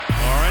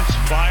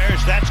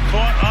Fires, that's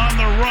caught on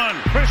the run.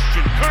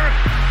 Christian Kirk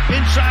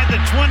inside the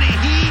 20.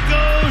 He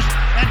goes,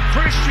 and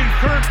Christian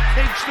Kirk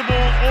takes the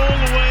ball all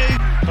the way.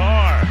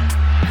 Carr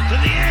to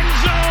the end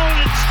zone,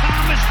 and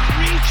Thomas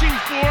reaching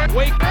for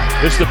it.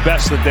 This is the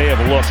best that they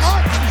have looked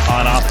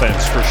on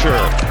offense, for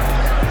sure.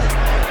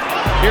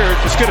 Here,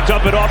 just going to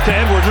dump it off to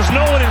Edwards. There's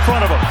no one in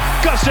front of him.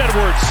 Gus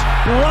Edwards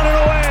running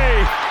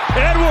away.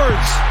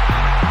 Edwards,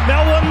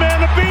 now one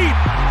man to beat.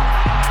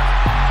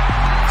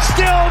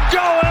 Still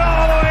going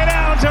all the way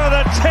down to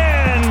the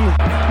 10.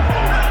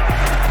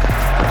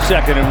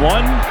 2nd and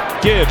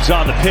 1. Gibbs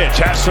on the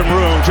pitch, has some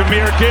room.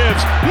 Jahmyr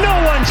Gibbs, no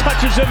one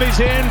touches him. He's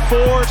in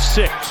for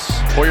 6.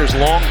 Hoyer's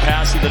long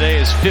pass of the day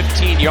is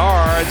 15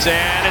 yards,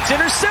 and it's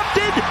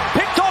intercepted.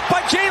 Picked off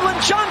by Jalen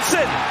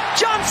Johnson.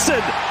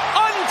 Johnson,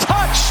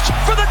 untouched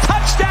for the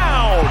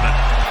touchdown.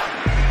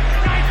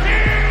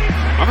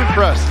 I'm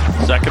impressed.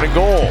 2nd and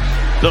goal.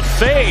 The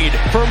fade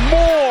for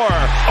Moore.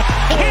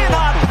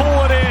 Cannot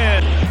pull it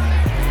in.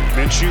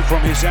 Minshew from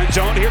his end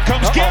zone. Here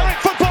comes Garrett.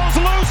 Football's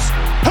loose.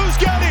 Who's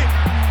got it?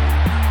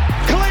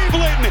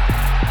 Cleveland.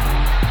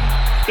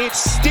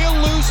 It's still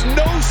loose.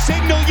 No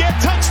signal yet.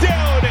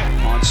 Touchdown.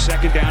 On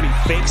 2nd down, he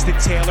fakes to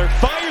Taylor.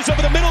 Fires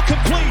over the middle.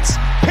 Completes.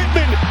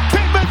 Pittman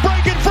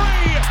breaking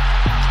free.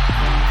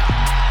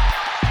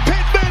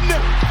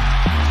 Pittman.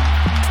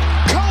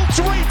 Colts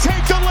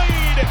retake the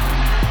lead.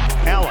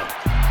 Allen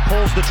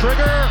pulls the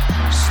trigger.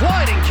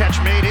 Sliding catch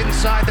made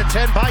inside the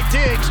 10 by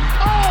Diggs.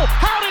 Oh,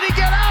 how did he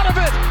get out of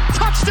it?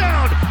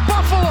 Touchdown,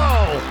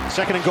 Buffalo.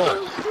 2nd and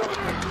goal.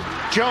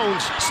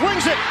 Jones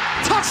slings it.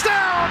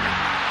 Touchdown,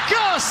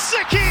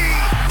 Gesicki.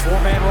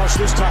 4-man rush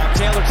this time.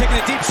 Taylor taking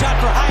a deep shot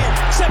for Hyatt.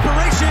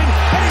 Separation,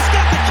 and he's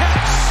got the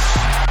catch.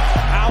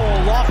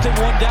 Howell lofting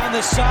one down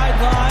the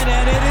sideline,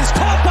 and it is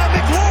caught by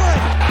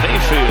McLaurin.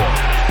 Mayfield.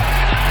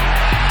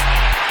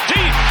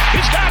 Deep.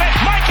 He's got it.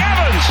 Mike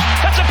Evans.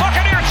 That's a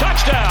Buccaneer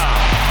touchdown.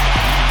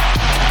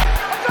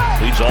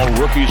 Leads all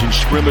rookies in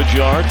scrimmage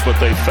yards, but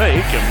they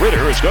fake, and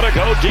Ritter is going to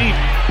go deep.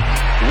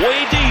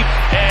 Way deep,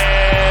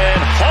 and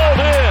hauled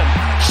in.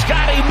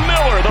 Scotty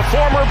Miller, the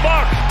former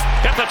Buck,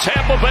 at the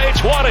Tampa Bay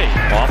 20.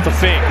 Off the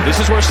fake. This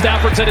is where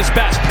Stafford's at his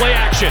best. Play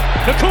action.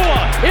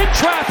 Nakua in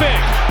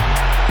traffic.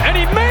 And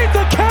he made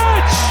the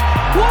catch.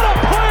 What a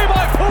play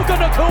by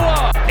Puka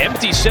Nakua.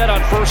 Empty set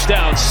on 1st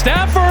down.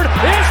 Stafford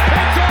is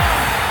picked up.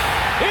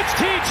 It's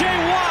TJ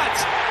Watt.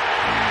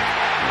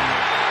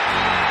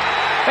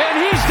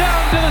 And he's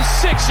down to the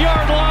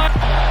 6-yard line.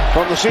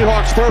 From the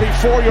Seahawks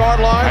 34-yard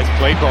line. Nice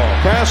play call.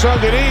 Pass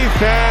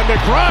underneath, and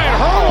McBride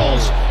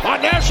hurls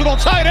on National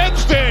Tight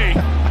Ends Day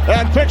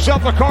and picks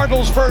up the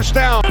Cardinals' 1st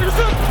down.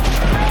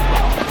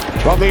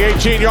 From the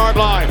 18-yard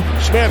line,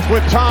 Smith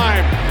with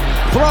time,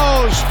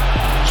 throws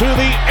to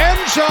the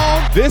end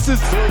zone. This is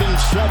 3rd and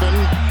 7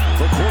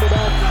 for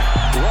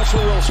quarterback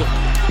Russell Wilson.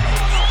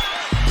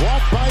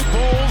 Blocked by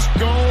Bowles,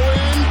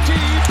 going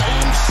deep,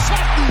 and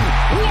Sutton,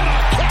 what a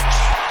catch!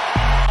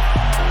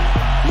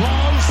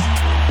 Love,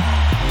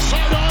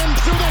 sidearm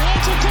through the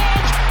hands of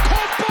Dodge,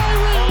 caught by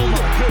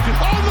Reed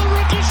on the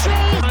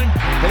ricochet.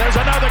 And there's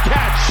another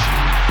catch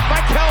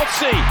by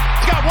Kelsey.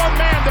 He's got one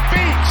man to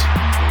beat.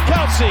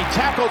 Kelsey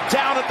tackled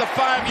down at the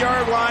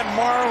 5-yard line.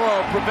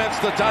 Morrow prevents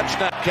the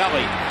touchdown.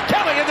 Kelly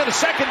into the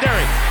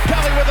secondary.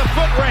 Kelly with a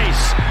foot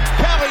race.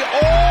 Kelly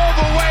all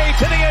the way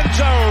to the end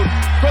zone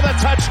for the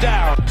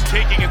touchdown.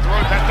 Taking and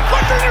throwing back. The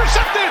foot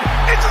intercepted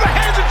into the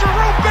hands of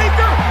Jerome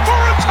Baker for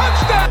a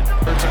touchdown.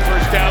 It's a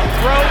 1st down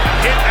throw.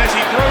 Hit as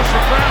he throws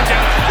from ground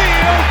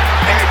downfield.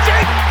 AJ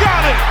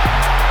got it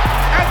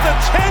at the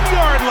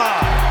 10-yard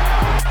line.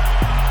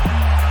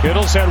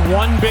 Kittle's had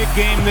one big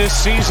game this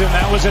season.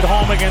 That was at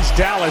home against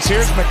Dallas.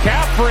 Here's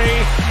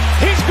McCaffrey.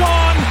 He's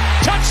gone.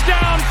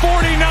 Touchdown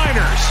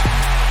 49ers.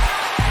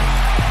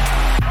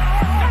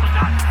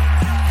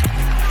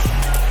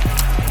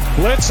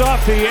 Blitz off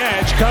the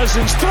edge.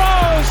 Cousins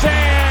throws,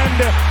 and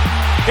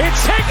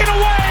it's taken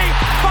away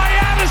by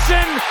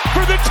Addison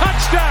for the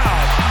touchdown.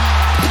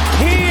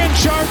 He and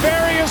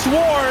Charvarius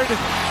Ward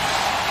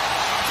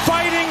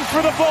fighting for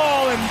the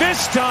ball, and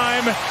this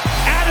time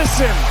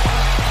Addison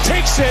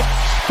takes it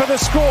for the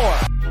score.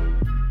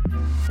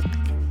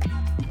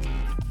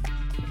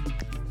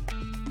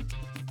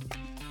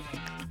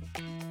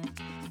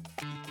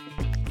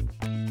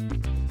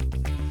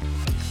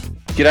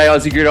 G'day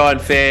Aussie Gridiron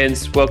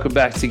fans, welcome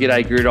back to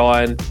G'day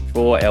Gridiron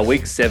for our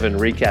Week 7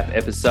 recap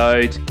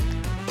episode.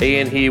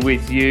 Ian here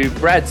with you,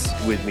 Brad's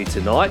with me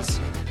tonight.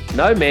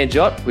 No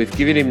Manjot, we've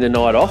given him the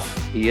night off.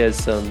 He has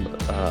some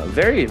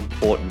very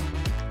important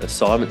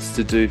assignments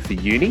to do for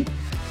uni.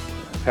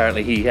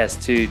 Apparently he has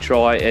to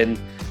try and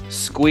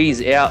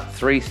squeeze out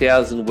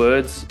 3,000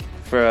 words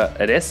for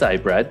an essay,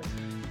 Brad.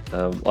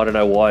 I don't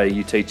know why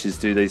you teachers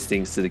do these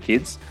things to the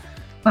kids.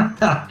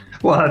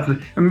 Well,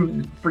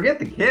 forget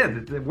the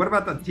kids. What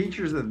about the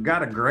teachers that have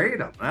got a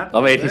grade on that? I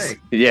mean,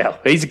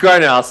 he's a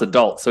grown-ass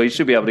adult, so he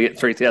should be able to get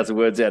 3,000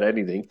 words out of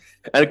anything.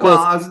 And of course,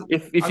 I was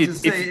going to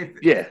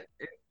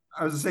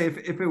say,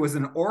 if it was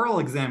an oral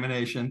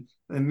examination,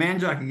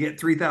 Manjot can get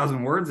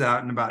 3,000 words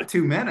out in about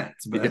 2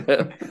 minutes.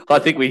 But I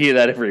think we hear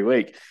that every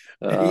week.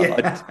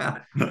 yeah.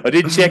 I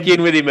did check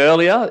in with him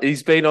earlier.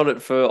 He's been on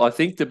it for, I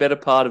think, the better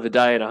part of a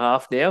day and a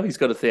half now. He's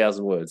got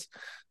 1,000 words.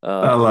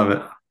 I love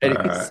it.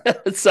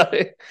 And so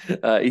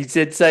he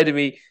said, say to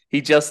me,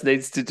 he just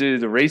needs to do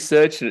the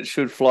research and it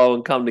should flow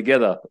and come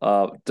together.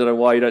 Don't know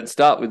why you don't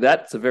start with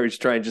that. It's a very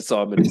strange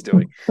assignment he's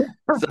doing.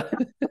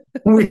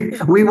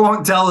 We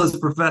won't tell his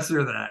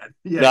professor that.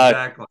 Yeah, no,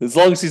 exactly. As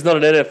long as he's not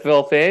an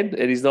NFL fan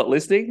and he's not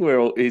listening,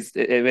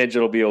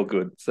 Imagine will be all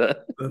good. So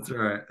that's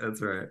right.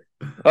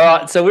 All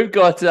right, so we've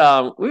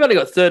only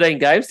got 13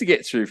 games to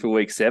get through for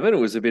week 7. It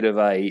was a bit of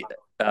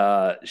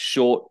a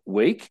short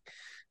week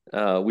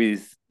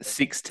with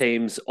 6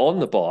 teams on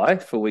the bye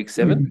for week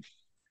 7.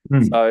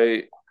 Mm-hmm. So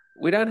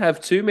we don't have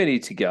too many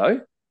to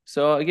go.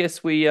 So I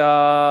guess we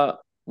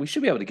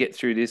should be able to get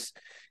through this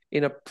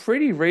in a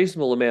pretty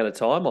reasonable amount of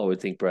time, I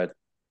would think, Brad.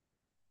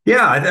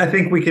 Yeah, I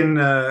think we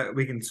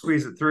can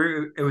squeeze it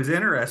through. It was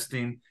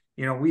interesting.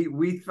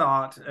 We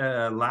thought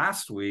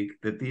last week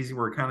that these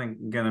were kind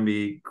of going to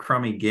be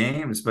crummy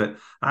games, but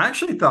I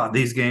actually thought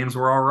these games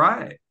were all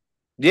right.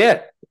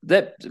 Yeah,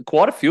 that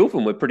quite a few of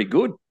them were pretty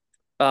good.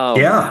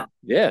 Yeah.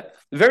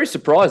 Very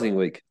surprising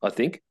week, I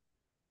think.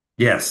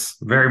 Yes,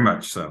 very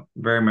much so.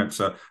 Very much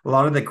so. A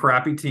lot of the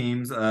crappy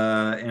teams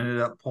ended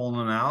up pulling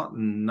them out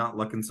and not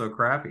looking so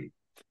crappy.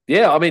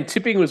 Yeah, I mean,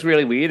 tipping was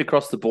really weird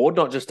across the board,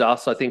 not just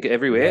us. I think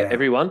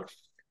everyone.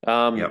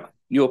 Yep.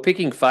 You were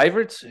picking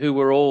favourites who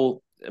were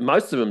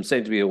most of them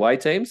seemed to be away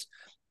teams,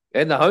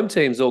 and the home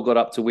teams all got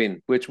up to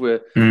win, which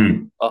were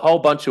a whole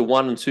bunch of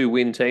 1 and 2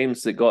 win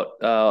teams that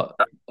got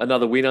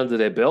another win under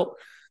their belt,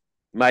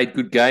 made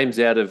good games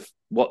out of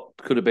what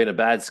could have been a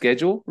bad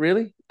schedule,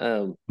 really.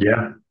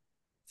 Yeah.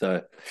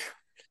 So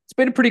it's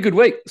been a pretty good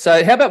week.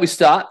 So how about we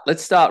start?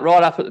 Let's start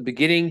right up at the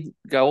beginning,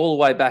 go all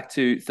the way back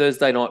to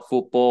Thursday night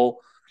football,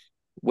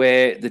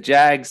 where the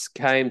Jags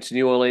came to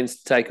New Orleans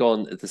to take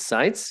on the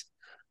Saints.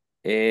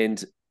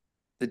 And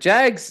the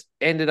Jags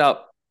ended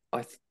up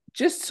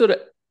just sort of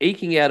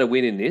eking out a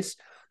win in this.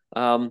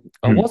 I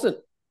wasn't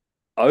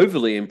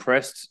overly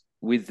impressed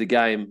with the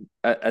game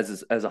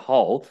as a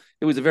whole.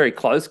 It was a very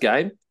close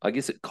game. I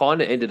guess it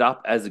kind of ended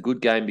up as a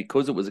good game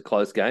because it was a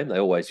close game. They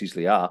always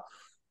usually are.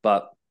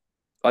 But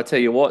I tell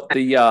you what,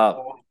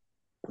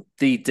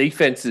 the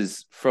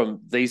defenses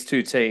from these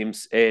two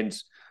teams and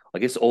I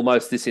guess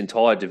almost this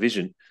entire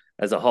division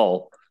as a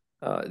whole,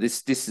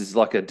 this is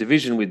like a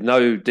division with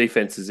no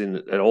defenses in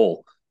it at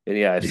all in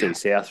the AFC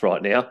South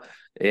right now.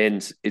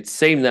 And it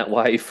seemed that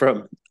way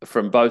from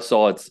both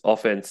sides'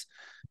 offense.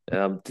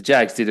 The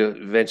Jags did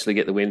eventually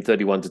get the win,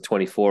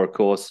 31-24, of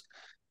course.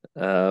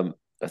 I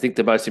think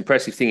the most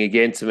impressive thing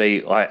again to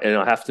me,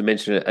 I have to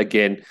mention it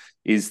again,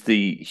 is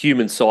the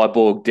human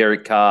cyborg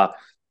Derek Carr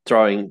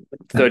throwing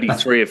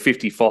 33 of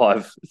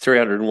 55,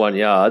 301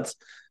 yards.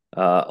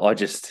 I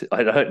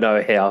don't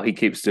know how he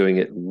keeps doing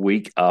it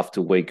week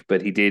after week,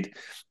 but he did.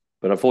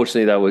 But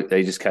unfortunately,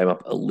 they just came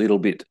up a little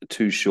bit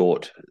too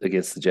short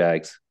against the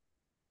Jags.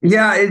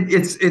 Yeah,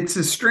 it's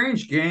a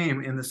strange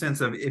game in the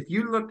sense of if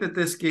you looked at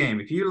this game,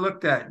 if you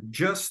looked at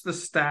just the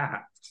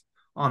stats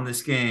on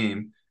this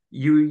game,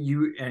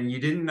 you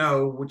didn't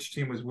know which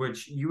team was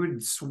which, you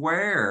would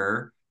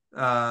swear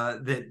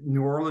that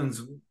New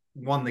Orleans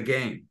won the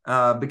game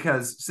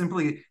because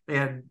simply they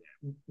had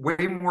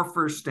way more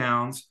first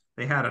downs.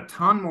 They had a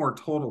ton more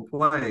total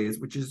plays,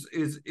 which is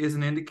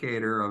an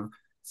indicator of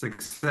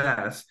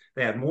success.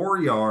 They had more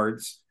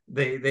yards.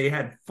 They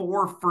had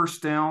 4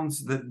 first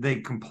downs that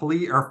they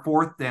complete, or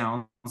fourth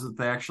downs that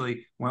they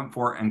actually went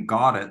for and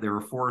got it. They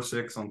were 4 or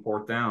 6 on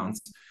fourth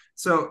downs.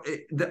 So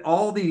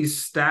all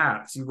these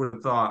stats, you would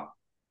have thought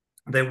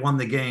they won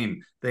the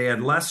game. They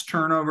had less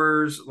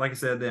turnovers. Like I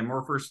said, they had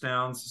more first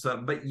downs.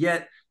 But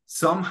yet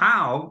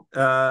somehow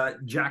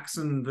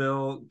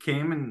Jacksonville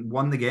came and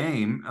won the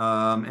game.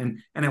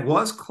 And it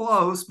was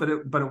close, but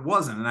it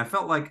wasn't. And I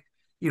felt like,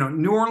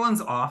 New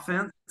Orleans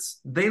offense,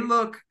 they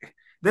look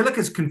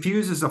as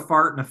confused as a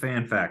fart in a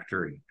fan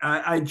factory.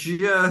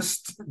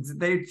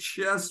 They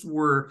just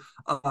were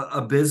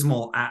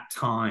abysmal at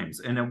times.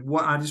 And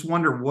I just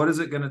wonder, what is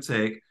it going to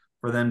take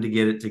for them to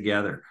get it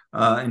together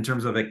in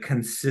terms of a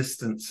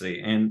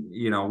consistency? And,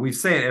 we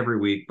say it every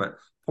week, but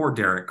poor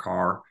Derek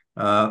Carr.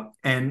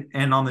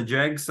 And on the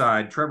Jag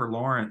side, Trevor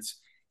Lawrence,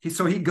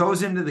 he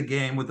goes into the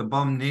game with a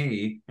bum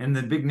knee. And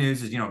the big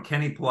news is,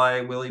 can he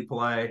play? Will he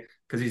play?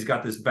 Because he's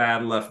got this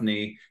bad left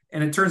knee.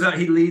 And it turns out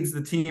he leads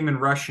the team in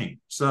rushing.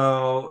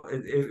 So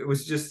it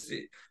was just,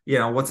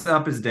 what's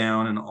up is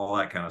down and all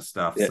that kind of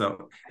stuff. Yeah.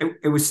 So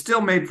it was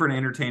still made for an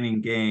entertaining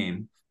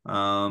game.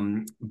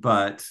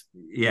 But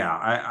yeah,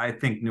 I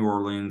think New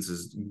Orleans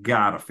has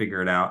got to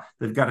figure it out.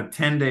 They've got a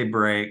 10-day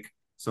break.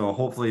 So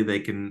hopefully they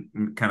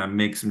can kind of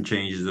make some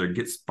changes or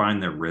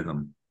find their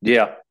rhythm.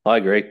 Yeah, I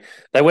agree.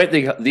 They went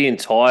the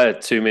entire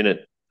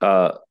 2-minute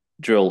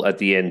drill at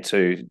the end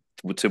to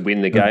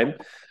win the game.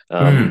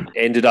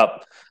 Ended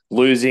up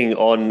losing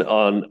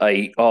on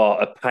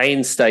a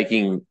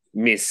painstaking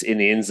miss in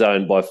the end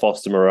zone by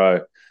Foster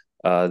Moreau.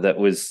 that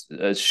was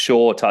a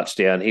sure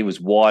touchdown. He was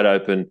wide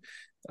open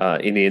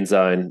in the end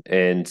zone,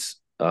 and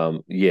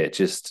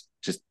just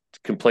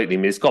completely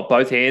missed. Got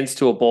both hands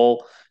to a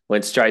ball,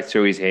 went straight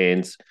through his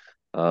hands,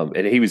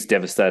 and he was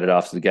devastated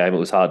after the game. It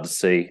was hard to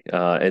see.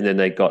 And then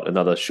they got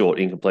another short,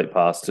 incomplete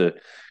pass to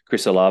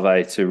Chris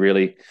Olave to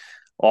really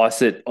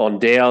ice it on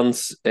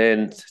downs,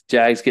 and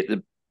Jags get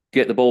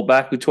the ball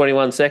back with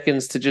 21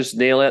 seconds to just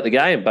kneel out the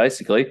game,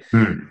 basically.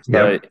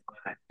 So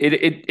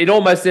it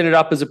almost ended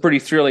up as a pretty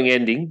thrilling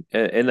ending,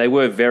 and they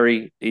were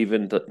very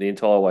even the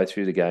entire way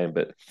through the game.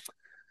 But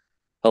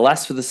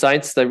alas for the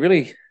Saints, they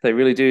really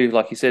do,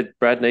 like you said,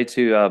 Brad, need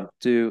to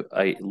do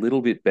a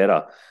little bit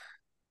better.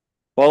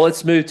 Well,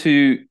 let's move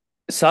to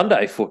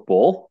Sunday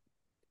football,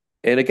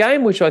 and a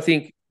game which I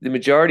think the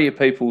majority of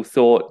people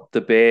thought the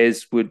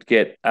Bears would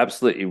get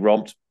absolutely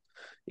romped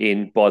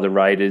in by the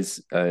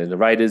Raiders, and the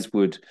Raiders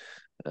would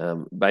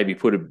maybe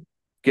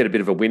get a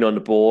bit of a win on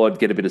the board,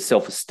 get a bit of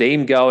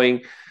self-esteem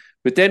going.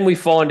 But then we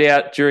find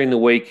out during the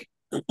week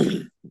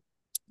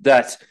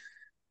that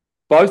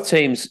both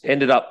teams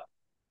ended up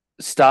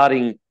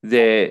starting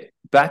their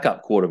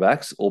backup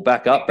quarterbacks or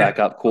backup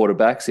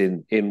quarterbacks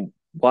in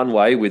one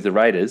way with the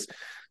Raiders.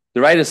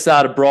 The Raiders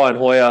started Brian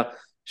Hoyer.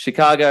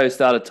 Chicago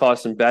started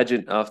Tyson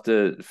Bagent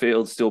after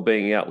Fields still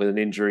being out with an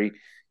injury.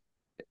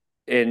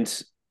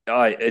 And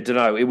I don't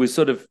know, it was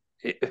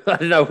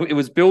it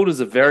was billed as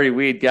a very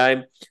weird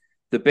game.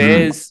 The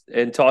Bears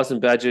and Tyson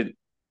Bagent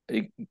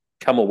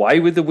come away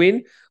with the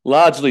win,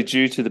 largely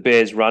due to the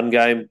Bears' run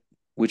game,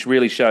 which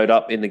really showed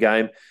up in the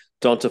game.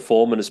 Donta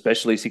Foreman,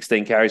 especially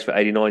 16 carries for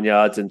 89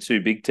 yards and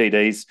 2 big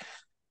TDs,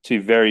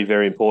 2 very,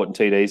 very important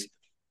TDs.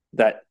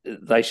 That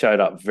they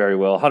showed up very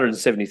well.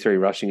 173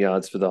 rushing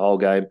yards for the whole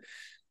game.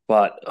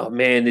 But, oh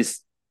man,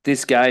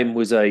 this game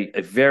was a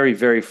very,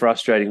 very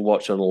frustrating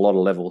watch on a lot of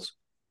levels.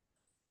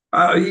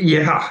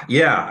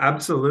 Yeah,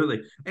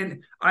 absolutely.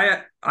 And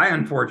I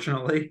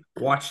unfortunately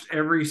watched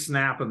every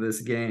snap of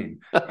this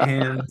game,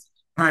 and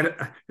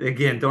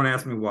again, don't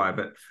ask me why,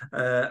 but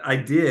I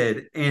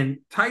did. And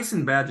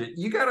Tyson Bagent,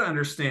 you got to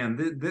understand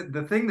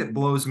the thing that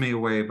blows me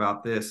away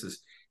about this is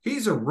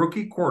he's a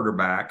rookie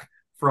quarterback.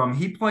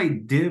 He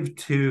played Div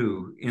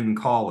 2 in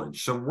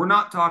college, so we're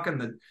not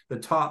talking the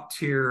top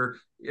tier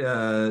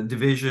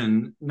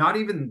division, not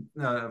even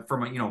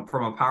from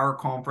a power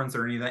conference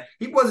or any of that.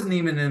 He wasn't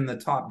even in the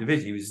top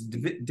division. He was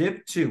Div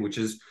 2, which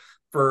is,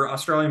 for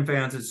Australian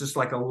fans, it's just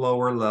like a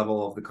lower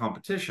level of the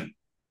competition.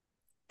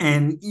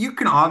 And you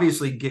can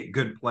obviously get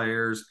good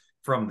players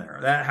from there.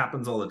 That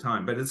happens all the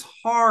time, but it's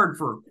hard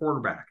for a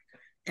quarterback,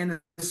 and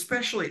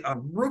especially a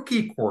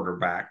rookie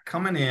quarterback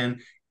coming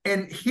in.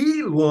 And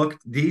he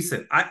looked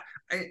decent.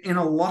 In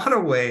a lot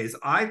of ways,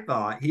 I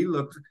thought he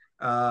looked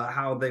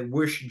how they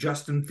wish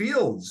Justin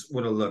Fields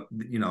would have looked,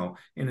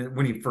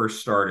 when he first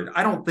started.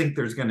 I don't think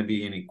there's going to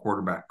be any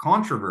quarterback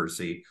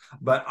controversy,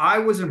 but I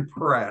was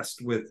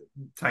impressed with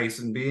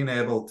Tyson being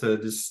able to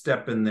just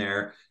step in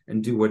there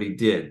and do what he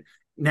did.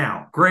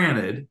 Now,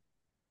 granted,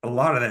 a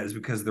lot of that is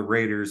because the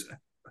Raiders.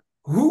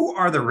 Who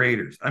are the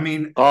Raiders? I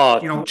mean,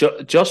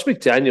 Josh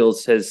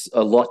McDaniels has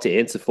a lot to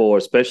answer for,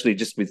 especially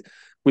just with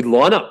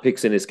lineup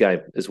picks in this game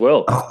as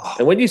well.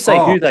 And when you say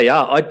who they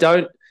are, I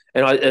don't,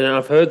 and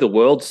I've heard the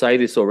world say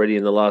this already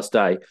in the last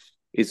day,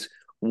 is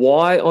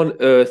why on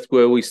earth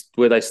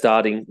were they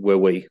starting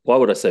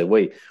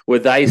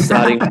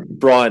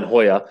Brian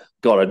Hoyer?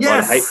 God,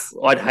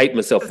 I'd hate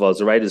myself if I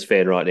was a Raiders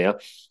fan right now.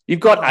 You've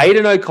got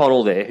Aidan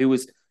O'Connell there, who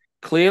was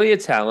clearly a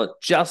talent,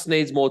 just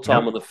needs more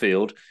time on the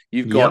field.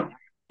 You've got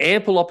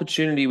ample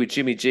opportunity with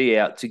Jimmy G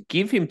out to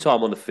give him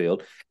time on the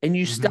field, and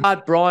you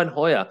start Brian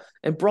Hoyer,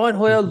 and Brian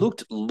Hoyer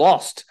looked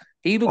lost.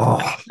 He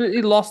looked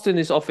absolutely lost in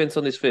this offense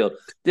on this field.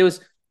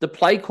 The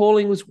play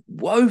calling was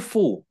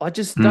woeful. I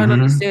just don't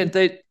understand.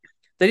 They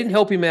didn't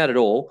help him out at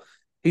all.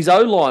 His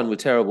O-line were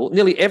terrible.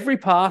 Nearly every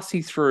pass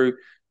he threw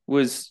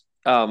was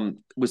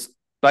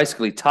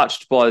basically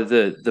touched by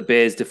the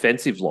Bears'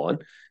 defensive line.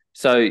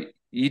 So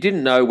you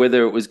didn't know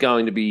whether it was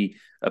going to be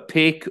a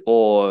pick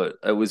or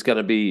it was going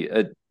to be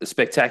a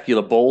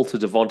spectacular ball to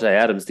Devontae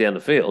Adams down the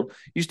field.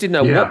 You just didn't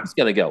know what was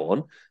going to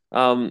go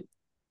on.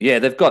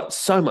 They've got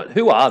so much.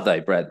 Who are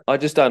they, Brad? I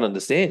just don't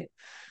understand.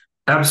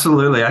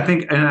 Absolutely. I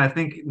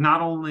think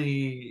not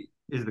only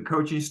is the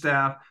coaching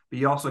staff, but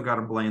you also got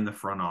to blame the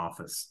front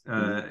office,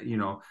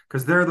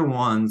 because they're the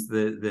ones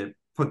that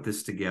put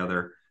this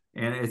together.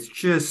 And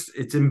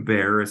it's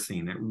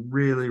embarrassing. It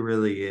really,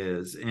 really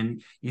is.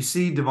 And you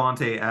see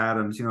Devontae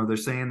Adams, they're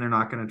saying they're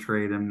not going to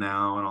trade him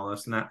now and all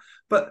this and that.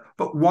 But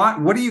what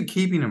are you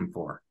keeping him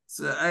for?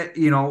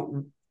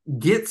 So,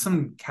 get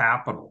some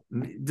capital.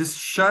 Just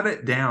shut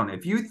it down.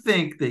 If you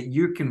think that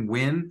you can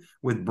win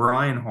with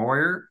Brian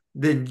Hoyer,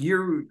 then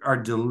you are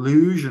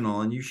delusional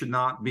and you should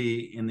not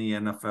be in the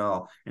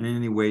NFL in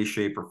any way,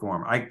 shape, or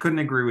form. I couldn't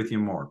agree with you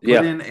more.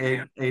 Put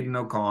in Aidan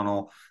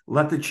O'Connell,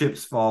 let the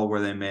chips fall where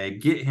they may,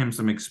 get him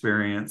some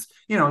experience.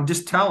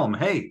 Just tell him,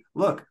 hey,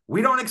 look,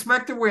 we don't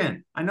expect to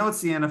win. I know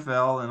it's the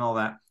NFL and all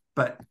that,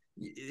 but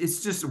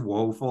it's just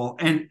woeful.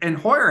 And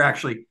Hoyer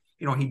actually,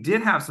 he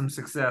did have some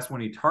success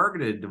when he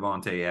targeted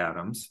Devontae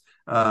Adams.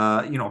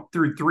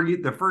 Through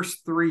the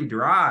first three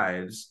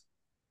drives,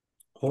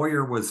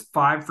 Hoyer was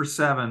 5 for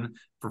 7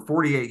 for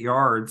 48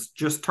 yards,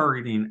 just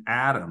targeting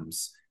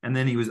Adams. And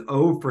then he was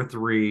 0 for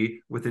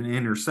 3 with an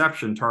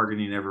interception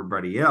targeting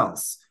everybody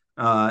else.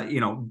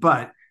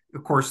 But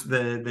of course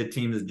the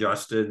team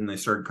adjusted and they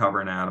started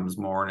covering Adams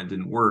more and it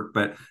didn't work.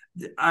 But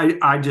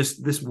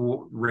this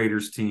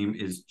Raiders team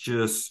is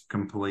just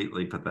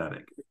completely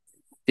pathetic.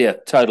 Yeah,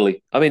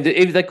 totally. I mean,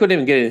 they couldn't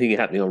even get anything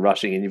happening on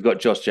rushing, and you've got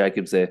Josh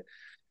Jacobs there.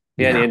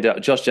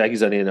 Josh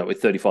Jacobs only ended up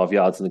with 35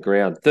 yards on the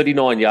ground,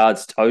 39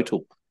 yards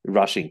total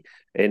rushing,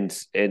 and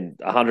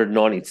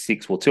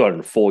 196,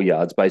 204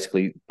 yards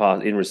basically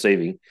in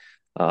receiving,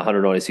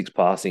 196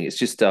 passing. It's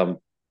just I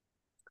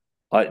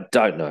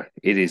don't know.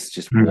 It is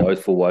just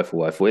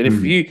woeful.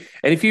 And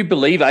if you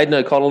believe Aidan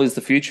O'Connell is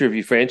the future of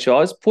your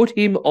franchise, put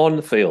him on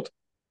the field.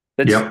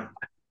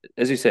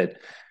 As you said.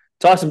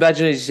 Tyson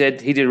Badger, as you said,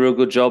 he did a real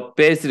good job.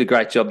 Bears did a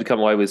great job to come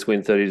away with this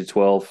win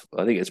 30-12.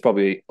 I think it's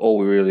probably all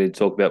we really need to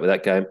talk about with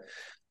that game.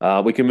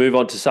 We can move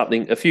on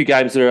to a few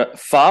games that are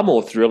far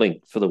more thrilling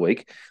for the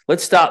week.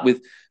 Let's start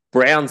with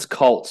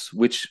Browns-Colts,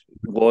 which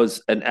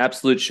was an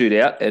absolute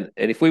shootout. And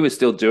if we were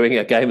still doing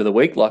our game of the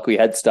week like we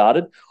had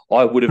started,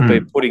 I would have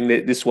been putting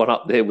this one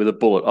up there with a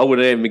bullet. I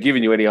wouldn't even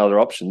given you any other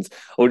options.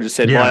 I would have just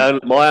said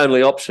my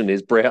only option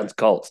is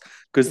Browns-Colts,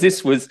 because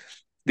this was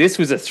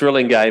a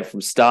thrilling game from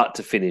start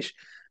to finish.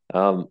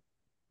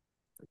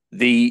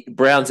 The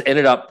Browns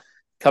ended up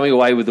coming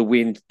away with a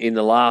win in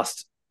the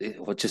last,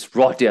 just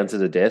right down to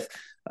the death,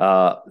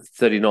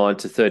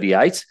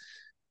 39-38.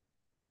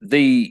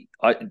 The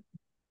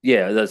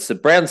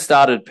Browns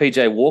started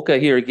PJ Walker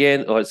here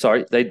again.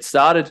 They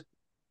started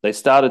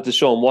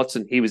Deshaun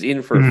Watson. He was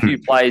in for a few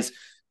plays.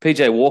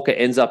 PJ Walker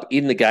ends up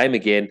in the game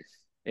again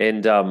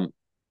and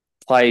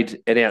played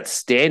an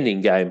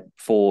outstanding game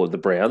for the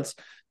Browns.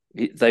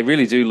 They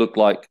really do look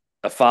like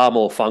a far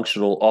more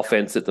functional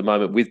offense at the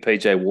moment with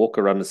PJ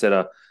Walker under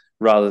center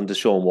rather than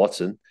Deshaun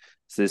Watson.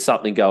 So there's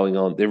something going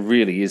on. There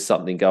really is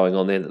something going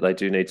on there that they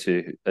do need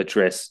to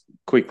address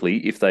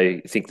quickly if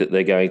they think that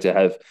they're going to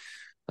have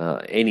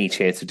any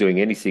chance of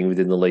doing anything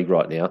within the league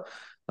right now.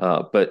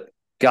 But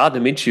Gardner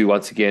Minshew,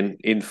 once again,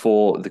 in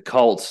for the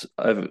Colts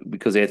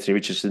because Anthony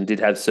Richardson did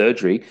have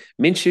surgery.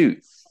 Minshew,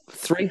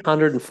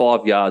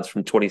 305 yards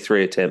from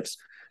 23 attempts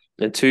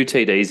and 2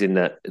 TDs in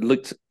that. It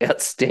looked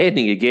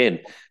outstanding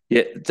again.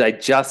 Yet they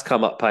just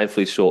come up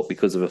painfully short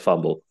because of a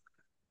fumble.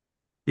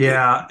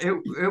 Yeah,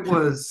 it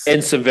was,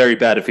 and some very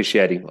bad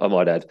officiating, I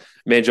might add.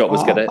 Manjot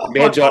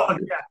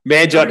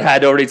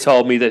had already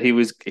told me that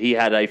he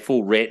had a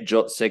full rant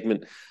jot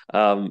segment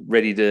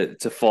ready to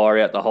fire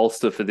out the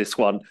holster for this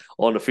one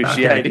on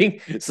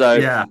officiating. Okay. So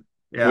yeah.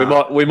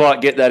 we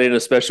might get that in a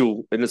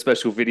special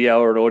video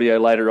or an audio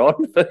later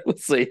on. But we'll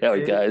see how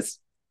it goes.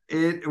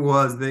 It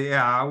was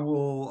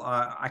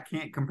I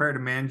can't compare to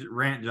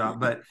rant job,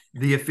 but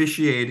the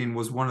officiating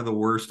was one of the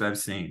worst I've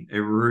seen. It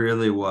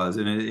really was.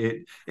 And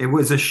it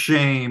was a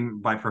shame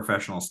by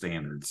professional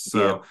standards.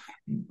 So,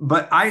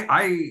 but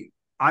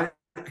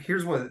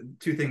here's what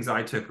 2 things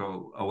I took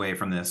away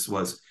from this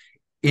was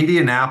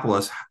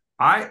Indianapolis.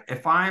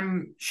 If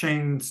I'm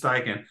Shane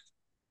Steichen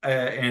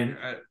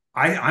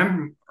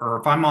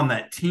if I'm on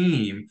that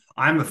team,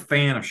 I'm a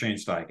fan of Shane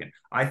Steichen.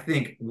 I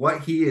think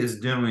what he is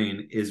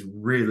doing is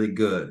really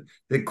good.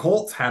 The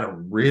Colts had a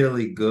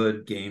really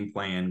good game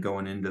plan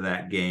going into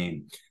that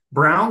game.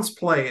 Browns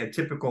play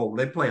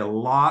a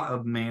lot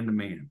of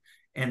man-to-man.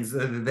 And so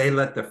they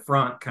let the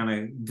front kind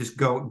of just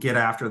go get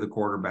after the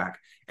quarterback.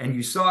 And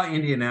you saw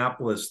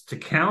Indianapolis to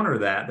counter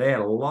that. They had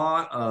a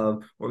lot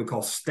of what we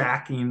call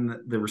stacking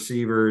the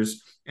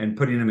receivers and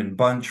putting them in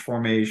bunch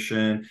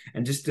formation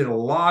and just did a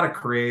lot of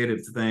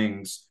creative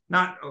things,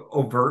 not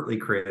overtly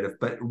creative,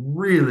 but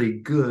really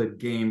good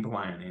game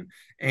planning.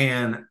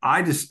 And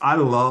I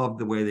love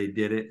the way they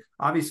did it.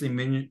 Obviously,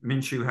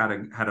 Minshew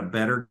had a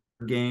better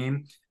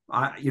game.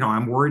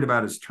 I'm worried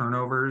about his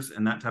turnovers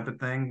and that type of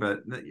thing,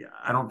 but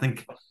I don't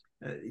think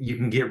you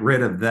can get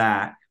rid of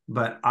that.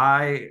 But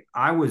I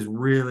was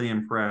really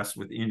impressed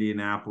with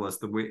Indianapolis,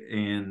 the way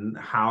and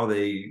how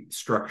they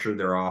structured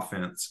their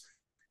offense.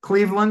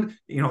 Cleveland,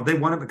 they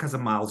won it because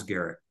of Myles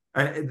Garrett.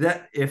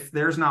 That if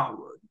there's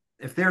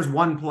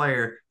one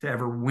player to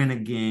ever win a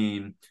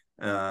game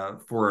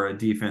for a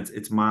defense,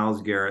 it's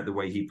Myles Garrett. The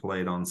way he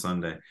played on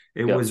Sunday,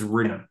 it was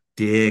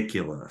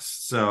ridiculous.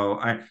 So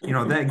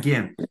that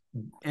again,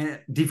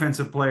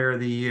 defensive player of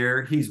the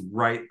year, he's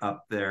right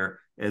up there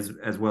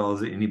as well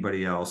as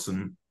anybody else.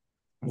 And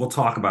we'll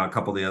talk about a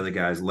couple of the other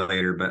guys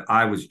later, but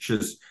I was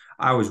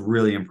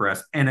really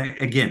impressed. And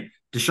again,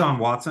 Deshaun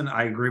Watson,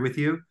 I agree with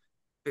you.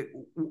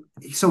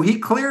 So he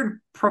cleared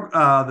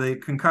the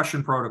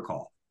concussion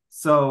protocol.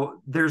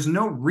 So there's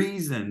no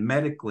reason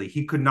medically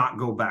he could not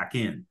go back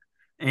in.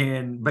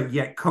 But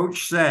yet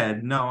coach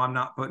said, no, I'm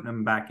not putting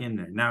him back in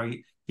there. Now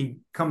he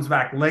comes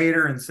back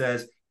later and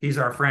says he's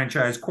our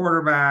franchise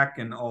quarterback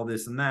and all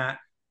this and that.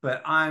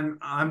 But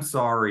I'm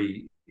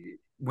sorry.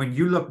 When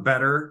you look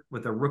better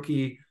with a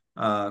rookie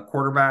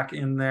quarterback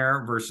in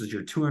there versus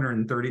your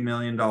 $230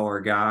 million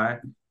guy,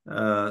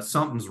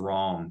 something's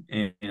wrong.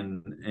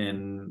 And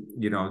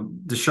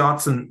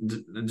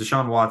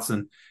Deshaun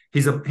Watson,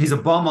 he's a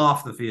bum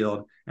off the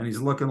field, and he's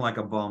looking like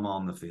a bum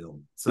on the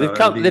field. So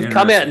they've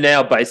come out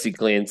now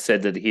basically and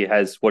said that he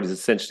has what is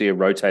essentially a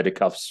rotator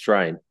cuff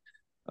strain,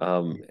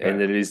 and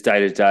that it is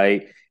day to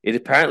day.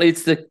 Apparently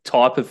it's the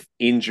type of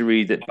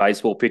injury that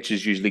baseball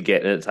pitchers usually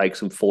get, and it takes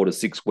them 4 to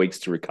 6 weeks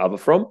to recover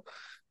from.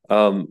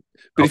 But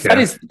if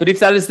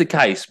that is the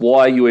case,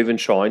 why are you even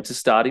trying to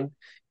start him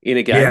in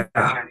a game?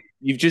 Yeah.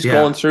 You've just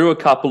gone through a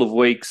couple of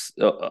weeks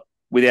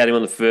without him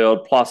on the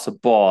field, plus a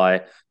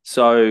bye.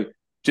 So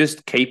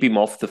just keep him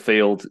off the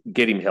field,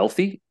 get him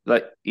healthy.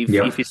 Like if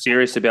you're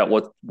serious about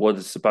what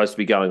is supposed to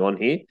be going on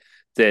here,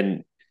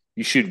 then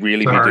you should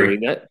really be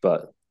doing that.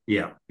 But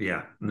no,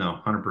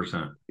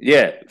 100%.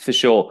 Yeah, for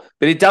sure.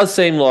 But it does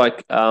seem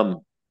like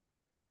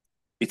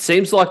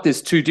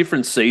there's two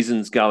different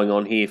seasons going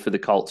on here for the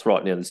Colts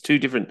right now. There's two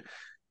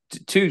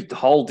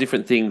whole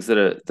different things that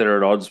are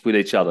at odds with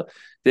each other.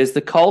 There's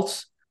the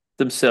Colts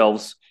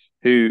themselves,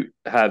 who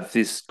have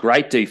this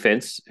great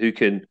defense, who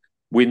can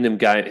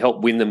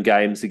help win them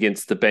games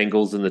against the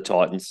Bengals and the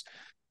Titans.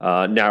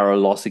 Narrow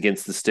loss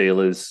against the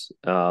Steelers.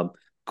 Of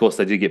course,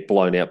 they did get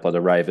blown out by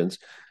the Ravens.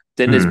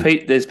 Then there's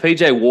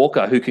PJ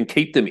Walker, who can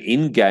keep them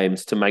in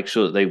games to make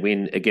sure that they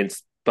win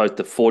against both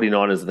the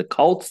 49ers and the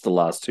Colts the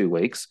last 2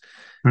 weeks.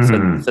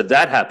 So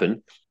that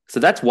happened. So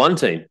that's one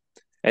team.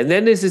 And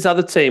then there's this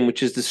other team,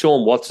 which is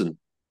Deshaun Watson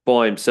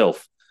by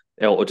himself,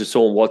 or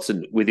Deshaun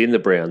Watson within the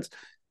Browns.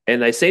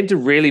 And they seem to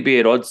really be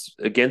at odds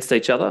against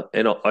each other.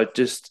 And I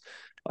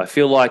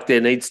feel like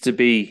there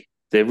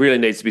really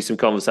needs to be some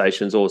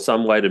conversations or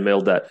some way to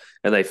meld that.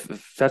 And they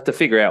have to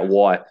figure out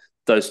why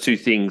those two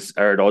things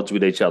are at odds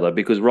with each other.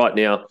 Because right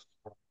now,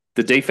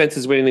 the defense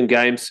is winning them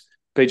games.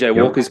 PJ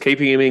Walker's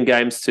keeping him in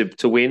games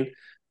to win.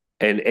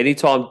 And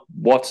anytime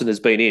Watson has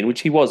been in,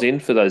 which he was in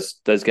for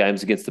those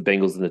games against the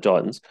Bengals and the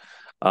Titans,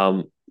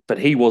 but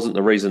he wasn't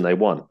the reason they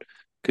won,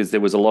 because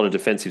there was a lot of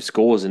defensive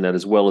scores in that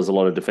as well as a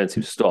lot of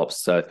defensive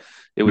stops. So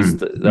it was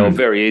they were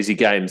very easy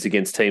games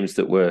against teams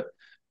that were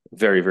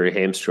very, very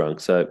hamstrung.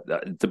 So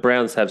the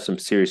Browns have some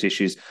serious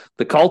issues.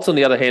 The Colts, on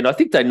the other hand, I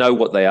think they know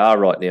what they are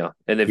right now.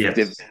 And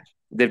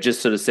they've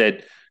just sort of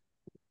said,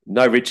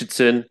 no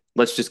Richardson,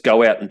 let's just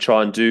go out and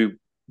try and do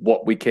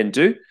what we can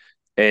do.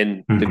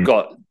 And they've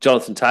got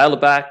Jonathan Taylor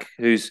back,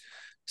 who's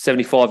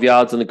 75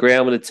 yards on the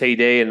ground with a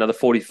TD, another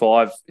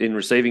 45 in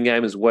receiving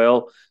game as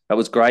well. That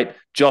was great.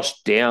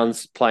 Josh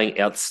Downs playing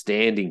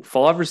outstanding.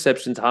 5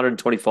 receptions,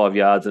 125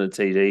 yards and a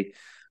TD.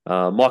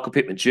 Michael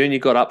Pittman Jr.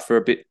 got up for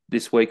a bit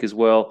this week as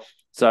well.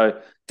 So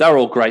they're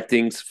all great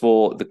things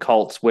for the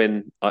Colts,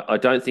 when I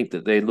don't think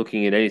that they're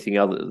looking at anything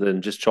other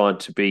than just trying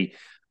to be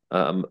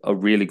a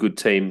really good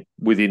team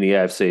within the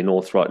AFC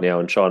North right now,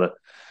 and trying to,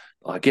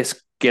 I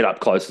guess, get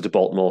up closer to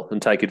Baltimore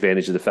and take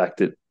advantage of the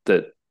fact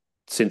that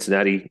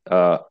Cincinnati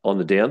on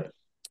the down,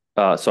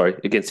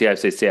 against the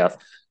AFC South,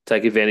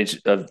 take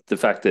advantage of the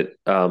fact that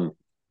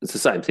it's the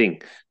same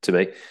thing to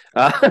me.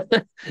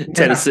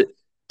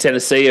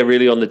 Tennessee are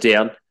really on the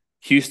down.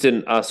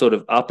 Houston are sort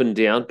of up and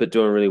down, but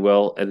doing really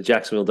well. And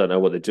Jacksonville don't know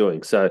what they're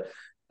doing. So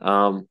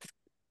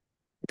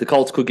the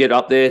Colts could get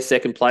up there,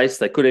 second place.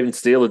 They could even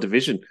steal a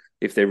division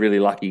if they're really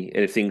lucky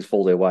and if things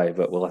fall their way,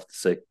 but we'll have to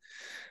see.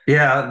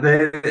 Yeah,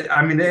 the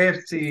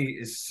AFC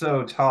is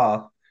so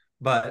tough,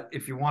 but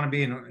if you want to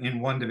be in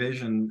one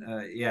division,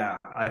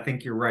 I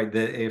think you're right,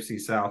 the AFC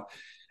South,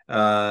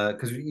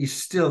 because you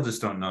still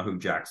just don't know who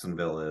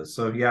Jacksonville is.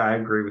 So, yeah, I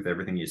agree with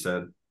everything you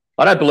said.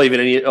 I don't believe in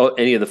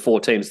any of the 4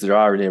 teams that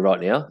are in there right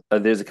now.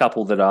 There's a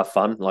couple that are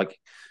fun, like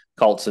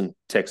Colts and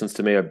Texans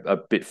to me are a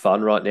bit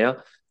fun right now.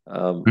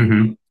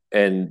 And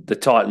the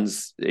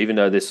Titans, even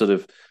though they're sort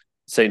of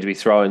seem to be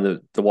throwing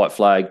the white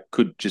flag,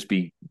 could just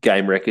be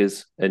game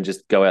wreckers and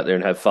just go out there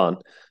and have fun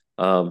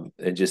and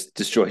just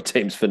destroy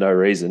teams for no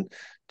reason,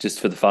 just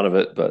for the fun of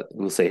it. But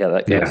we'll see how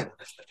that goes.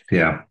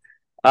 Yeah.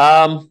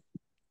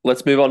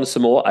 Let's move on to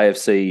some more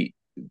AFC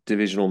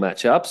divisional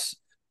matchups.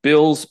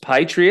 Bills,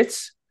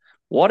 Patriots.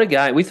 What a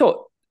game. We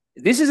thought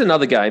this is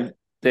another game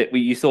that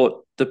you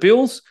thought the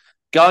Bills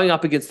going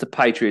up against the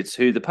Patriots,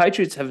 who the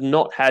Patriots have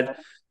not had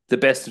the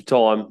best of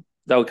time.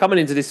 They were coming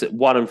into this at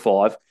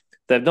 1-5.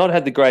 They've not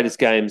had the greatest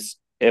games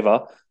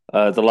ever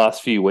the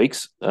last few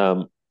weeks.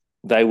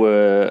 They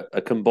were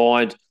a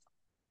combined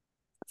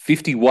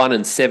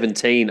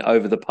 51-17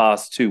 over the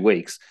past 2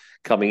 weeks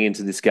coming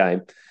into this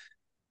game,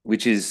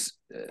 which is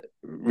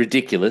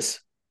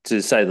ridiculous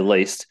to say the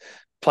least.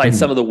 Played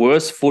some of the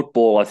worst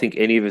football I think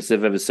any of us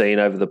have ever seen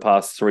over the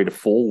past 3 to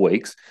 4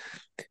 weeks.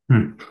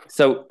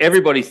 So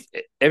every man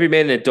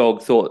and their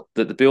dog thought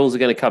that the Bills are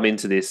going to come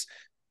into this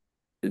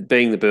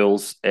being the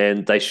Bills,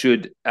 and they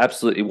should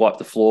absolutely wipe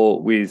the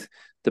floor with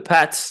the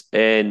Pats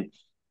and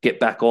get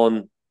back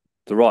on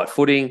the right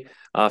footing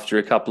after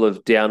a couple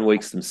of down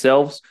weeks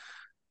themselves.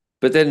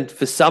 But then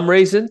for some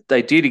reason,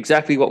 they did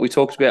exactly what we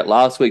talked about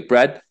last week,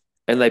 Brad,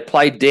 and they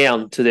played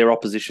down to their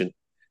opposition.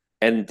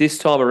 And this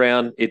time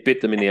around, it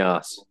bit them in the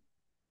ass.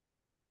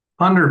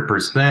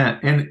 100%.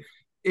 And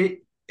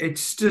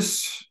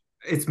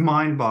it's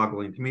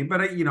mind-boggling to me.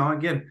 But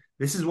again,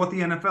 this is what the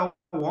NFL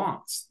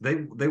wants.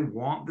 They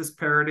want this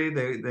parity.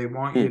 They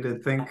want you to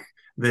think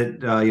that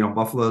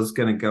Buffalo's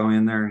going to go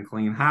in there and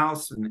clean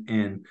house,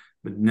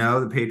 but no,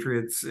 the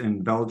Patriots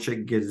and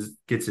Belichick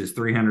gets his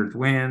 300th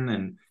win.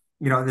 And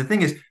the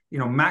thing is,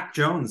 Mac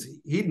Jones,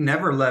 he'd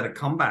never led a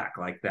comeback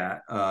like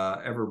that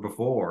ever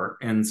before,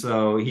 and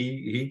so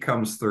he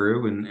comes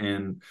through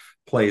and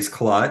plays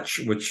clutch,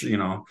 which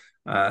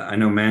I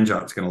know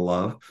Manjot's going to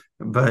love.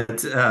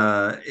 But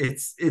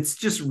it's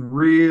just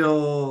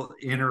real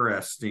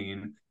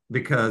interesting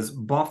because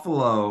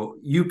Buffalo,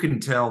 you can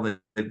tell that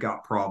they've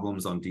got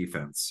problems on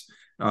defense.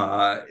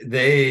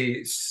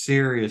 They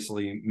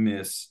seriously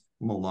miss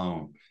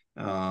Malone,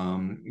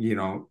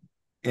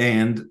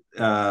 and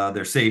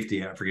their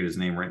safety, I forget his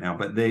name right now,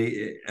 but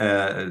they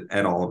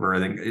Ed Oliver, I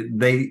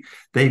think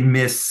they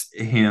miss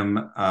him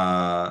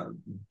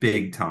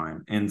big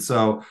time. And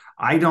so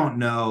I don't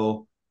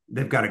know.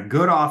 They've got a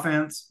good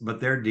offense, but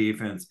their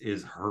defense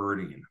is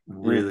hurting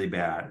really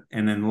bad.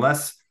 And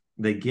unless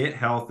they get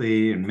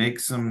healthy and make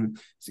some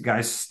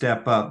guys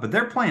step up, but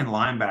they're playing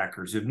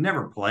linebackers who've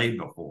never played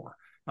before.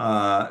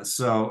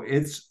 So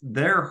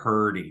they're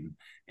hurting.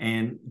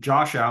 And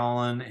Josh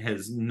Allen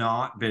has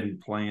not been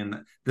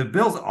playing. The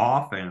Bills'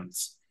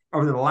 offense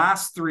over the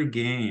last 3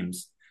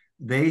 games,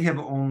 they have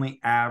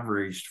only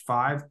averaged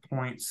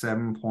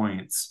 5.7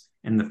 points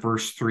in the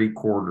first 3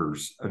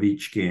 quarters of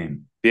each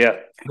game.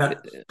 Yeah,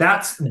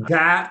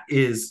 that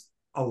is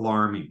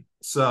alarming.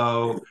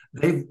 So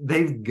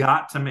they've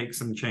got to make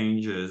some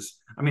changes.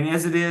 I mean,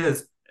 as it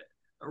is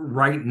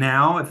right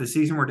now, if the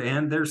season were to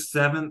end, they're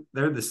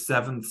the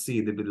 7th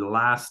seed. They'd be the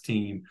last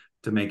team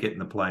to make it in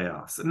the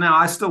playoffs. Now,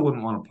 I still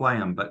wouldn't want to play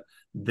them, but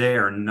they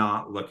are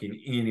not looking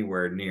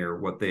anywhere near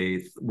what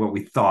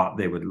we thought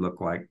they would look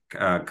like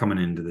coming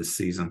into this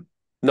season.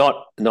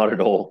 Not at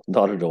all.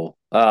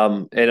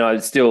 And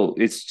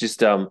it's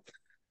just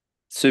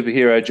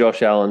superhero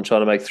Josh Allen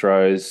trying to make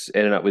throws,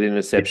 ending up with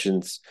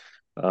interceptions.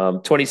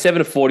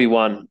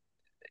 27-41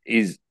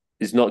 is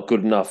not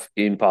good enough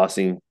in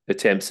passing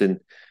attempts, and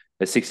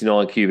a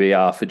 69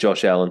 QBR for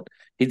Josh Allen.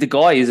 The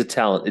guy is a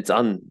talent. It's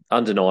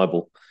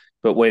undeniable.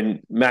 But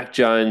when Mac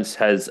Jones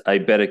has a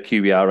better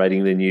QBR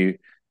rating than you,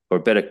 or a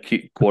better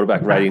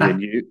quarterback rating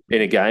than you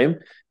in a game,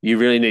 you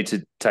really need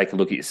to take a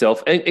look at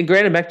yourself. And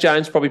granted, Mac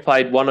Jones probably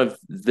played one of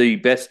the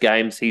best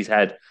games he's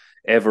had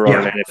ever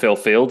on an NFL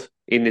field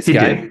in this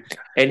game.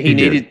 And he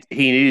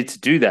needed to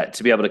do that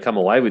to be able to come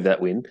away with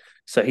that win.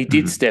 So he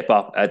did step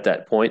up at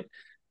that point.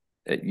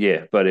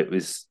 But it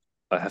was,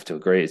 I have to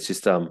agree, it's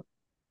just the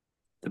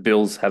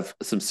Bills have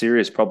some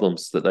serious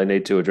problems that they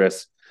need to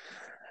address.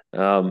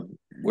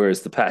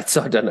 Whereas the Pats,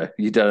 I don't know.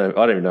 I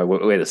don't even know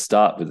where to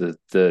start with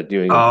the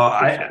New England.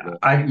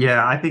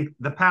 I think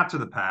the Pats are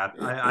the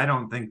Pats. I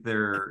don't think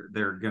they're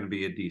going to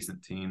be a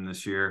decent team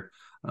this year.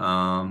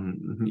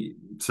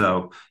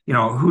 So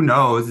who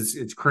knows?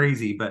 It's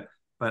crazy, but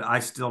I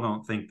still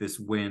don't think this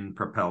win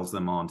propels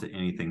them on to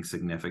anything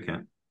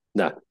significant.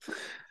 No.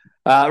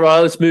 Right,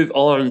 let's move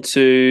on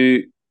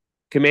to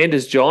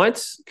Commanders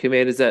Giants.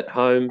 Commanders at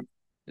home.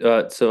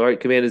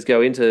 Commanders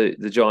go into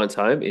the Giants'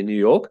 home in New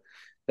York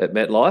at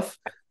MetLife,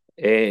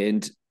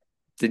 and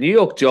the New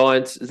York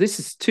Giants. This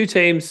is 2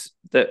 teams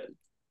that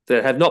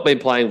have not been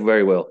playing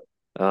very well,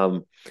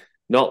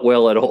 not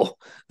well at all.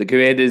 The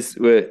Commanders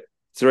were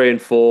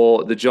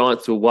 3-4. The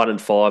Giants were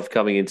 1-5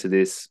 coming into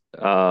this.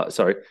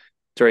 3-3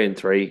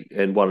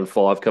 and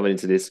 1-5 coming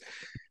into this.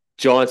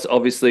 Giants,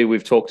 obviously,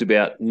 we've talked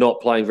about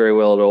not playing very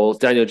well at all.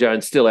 Daniel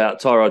Jones still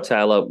out. Tyrod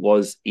Taylor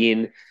was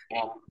in,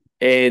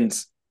 and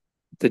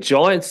the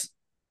Giants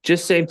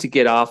just seemed to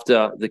get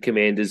after the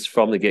Commanders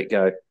from the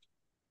get-go.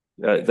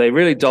 They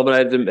really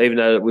dominated them, even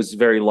though it was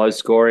very low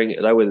scoring.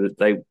 They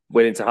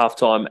went into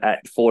halftime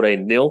at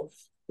 14-0,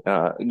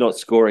 not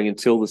scoring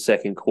until the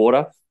second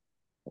quarter.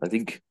 I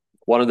think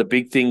one of the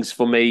big things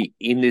for me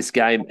in this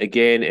game,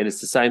 again, and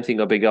it's the same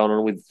thing I've been going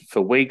on with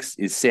for weeks,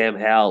 is Sam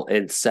Howell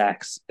and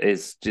sacks.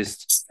 It's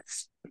just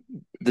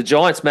the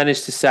Giants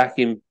managed to sack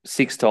him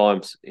 6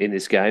 times in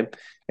this game,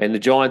 and the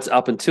Giants,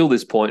 up until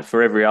this point,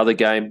 for every other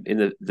game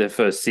in the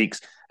first 6,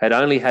 had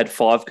only had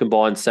 5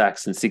 combined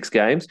sacks in 6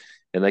 games,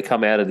 and they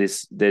come out of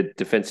this, their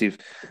defensive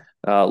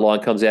line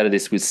comes out of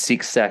this with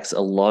 6 sacks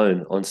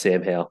alone on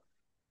Sam Howell.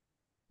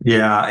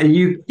 Yeah, and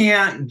you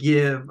can't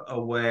give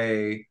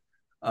away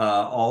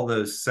all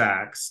those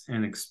sacks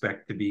and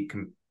expect to be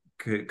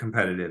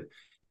competitive.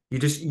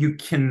 You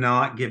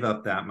cannot give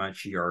up that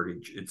much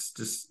yardage.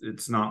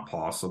 It's not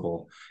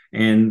possible.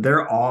 And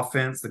their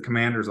offense, the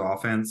Commanders'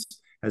 offense,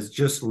 has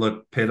just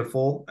looked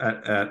pitiful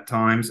at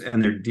times,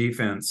 and their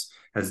defense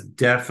has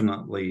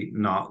definitely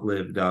not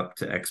lived up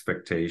to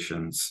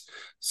expectations.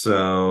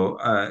 So,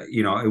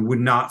 it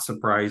would not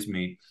surprise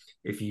me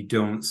if you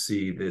don't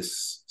see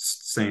this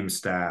same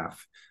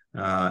staff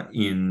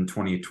in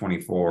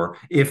 2024,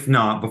 if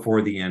not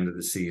before the end of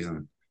the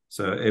season.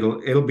 So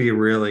it'll be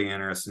really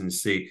interesting to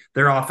see.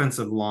 Their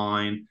offensive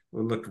line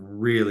looked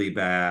really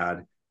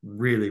bad.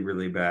 really,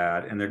 really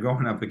bad, and they're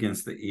going up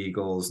against the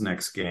Eagles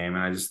next game,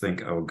 and I just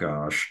think, oh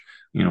gosh,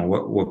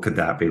 what could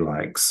that be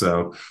like?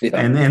 So, Yeah.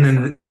 and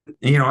then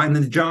and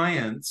the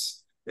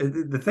Giants.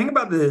 The thing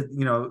about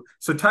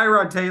so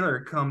Tyrod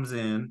Taylor comes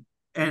in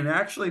and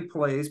actually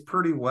plays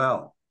pretty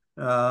well.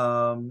 They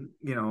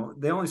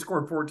only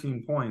scored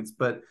 14 points,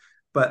 but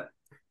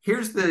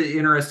here's the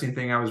interesting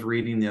thing I was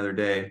reading the other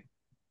day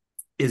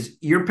is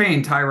you're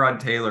paying Tyrod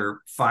Taylor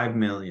 $5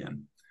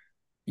 million.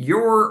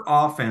 Your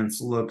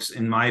offense looks,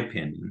 in my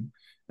opinion,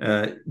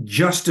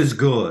 just as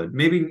good,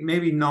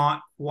 maybe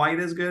not quite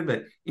as good,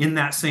 but in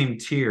that same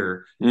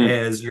tier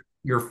as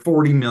your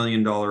 $40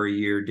 million a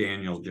year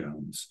Daniel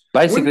Jones.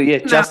 Basically,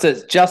 just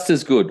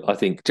as good, I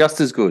think.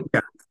 Just as good.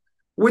 Yeah.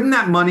 Wouldn't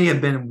that money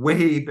have been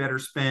way better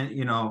spent,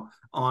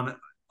 on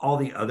all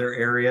the other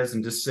areas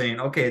and just saying,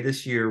 okay,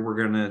 this year we're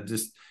gonna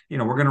just,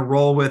 we're gonna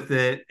roll with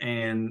it,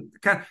 and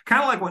kind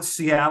of like what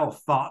Seattle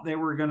thought they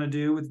were gonna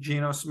do with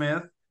Geno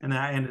Smith, and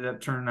that ended up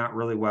turning out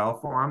really well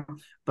for him.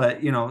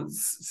 But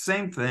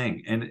same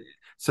thing, and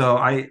so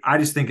I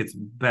just think it's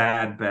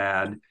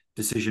bad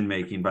decision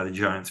making by the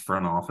Giants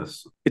front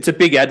office. It's a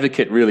big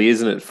advocate, really,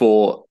 isn't it,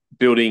 for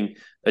building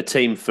a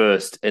team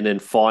first and then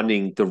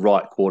finding the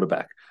right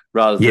quarterback,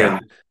 rather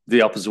than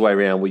the opposite way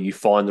around, where you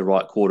find the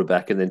right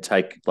quarterback and then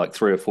take like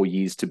 3 or 4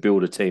 years to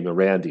build a team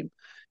around him.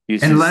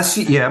 Unless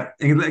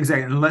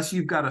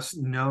you've got a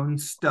known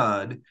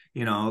stud,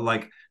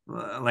 like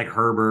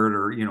Herbert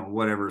or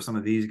whatever, some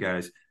of these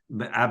guys.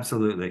 But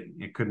absolutely,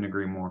 I couldn't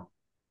agree more.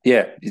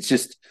 Yeah, it's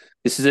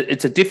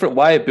a different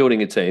way of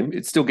building a team.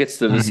 It still gets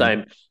to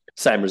the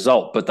same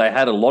result, but they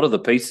had a lot of the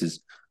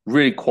pieces,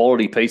 really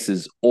quality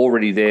pieces,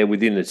 already there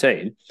within the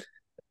team.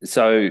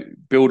 So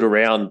build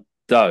around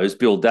those,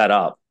 build that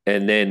up,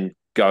 and then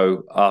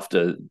go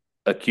after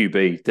a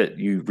QB that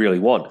you really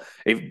want.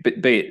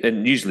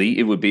 And usually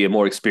it would be a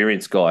more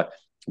experienced guy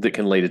that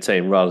can lead a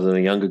team rather than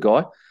a younger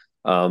guy.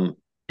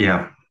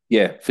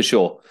 Yeah, for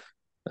sure.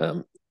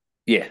 I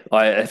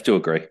have to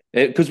agree,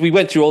 because we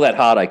went through all that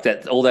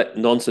heartache, all that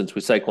nonsense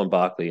with Saquon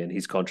Barkley and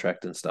his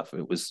contract and stuff.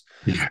 It was,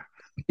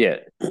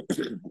 and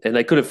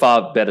they could have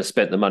far better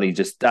spent the money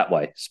just that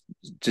way.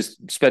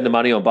 Just spend the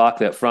money on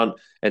Barkley up front,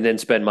 and then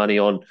spend money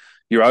on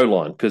your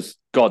O-line, because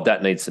God,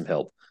 that needs some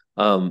help.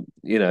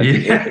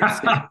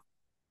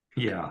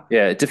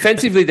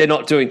 Defensively, they're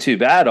not doing too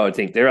bad. I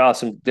think there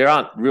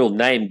aren't real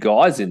name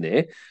guys in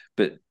there,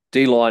 but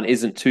D-line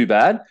isn't too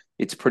bad.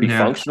 It's pretty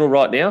functional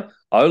right now.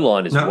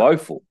 O-line is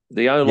woeful.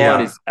 The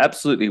O-line is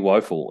absolutely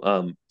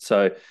woeful.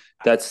 So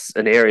that's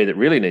an area that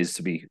really needs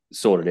to be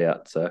sorted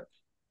out. So,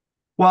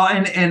 well,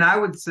 and I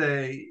would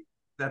say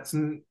that's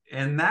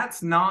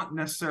not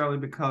necessarily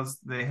because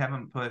they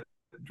haven't put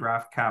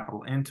draft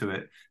capital into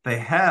it. They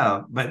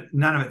have, but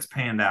none of it's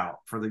panned out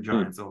for the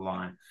Giants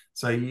O-line.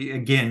 So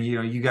you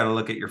got to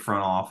look at your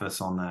front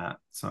office on that.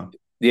 So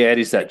it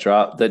is that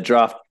draft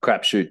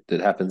crapshoot that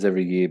happens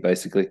every year,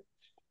 basically.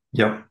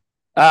 Yep.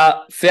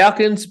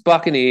 Falcons,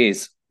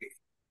 Buccaneers.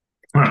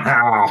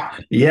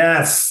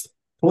 Yes,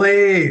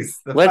 please.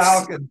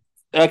 Falcons.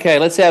 Okay,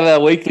 let's have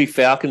our weekly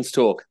Falcons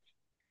talk.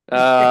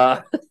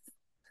 I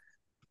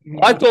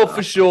thought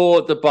for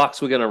sure the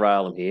Bucs were going to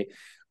rail them here.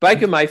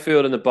 Baker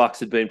Mayfield and the Bucs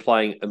had been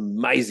playing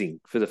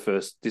amazing for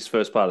this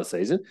first part of the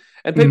season,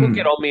 and people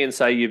get on me and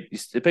say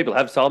people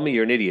have told me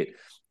you're an idiot.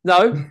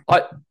 No,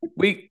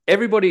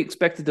 everybody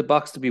expected the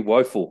Bucs to be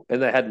woeful,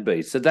 and they hadn't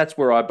been. So that's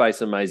where I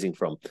base amazing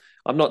from.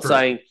 I'm not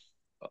saying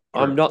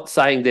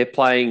they're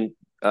playing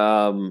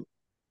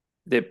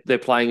they're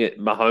playing at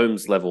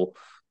Mahomes level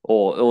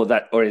or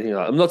anything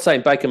like that. I'm not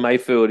saying Baker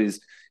Mayfield is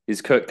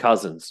Kirk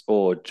Cousins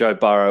or Joe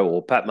Burrow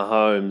or Pat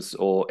Mahomes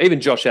or even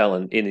Josh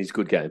Allen in his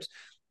good games.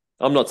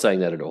 I'm not saying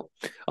that at all.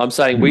 I'm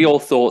saying we all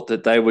thought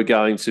that they were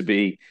going to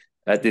be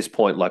at this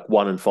point like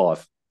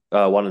 1-5,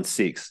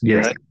 1-6.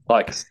 Yes.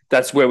 Like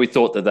that's where we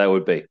thought that they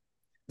would be.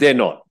 They're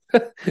not.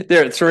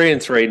 They're at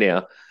 3-3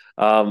 now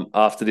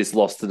after this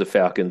loss to the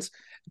Falcons.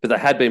 But they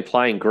had been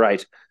playing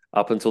great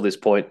up until this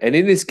point. And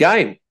in this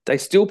game, they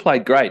still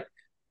played great.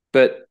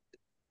 But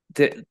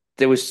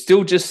there was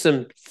still just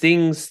some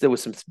things, there were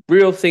some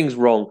real things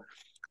wrong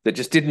that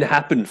just didn't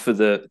happen for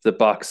the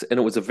Bucs. And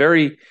it was a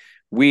very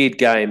weird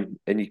game.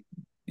 And you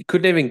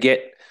couldn't even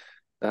get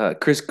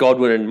Chris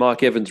Godwin and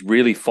Mike Evans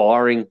really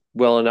firing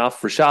well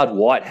enough. Rashad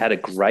White had a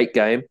great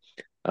game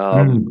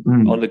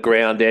on the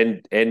ground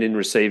and in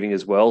receiving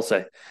as well.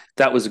 So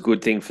that was a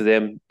good thing for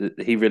them.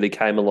 He really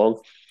came along.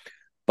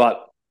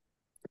 But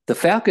the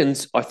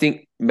Falcons, I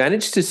think,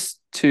 managed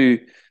to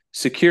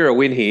secure a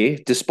win here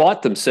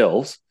despite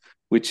themselves,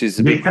 which is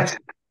a bit.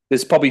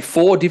 There's probably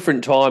 4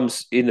 different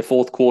times in the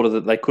fourth quarter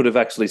that they could have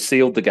actually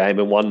sealed the game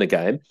and won the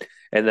game,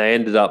 and they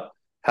ended up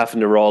having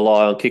to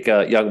rely on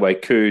kicker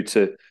Younghoe Koo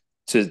to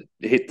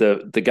hit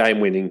the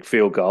game-winning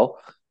field goal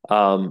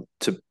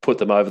to put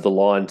them over the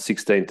line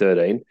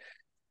 16-13.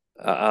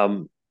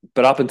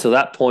 But up until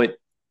that point,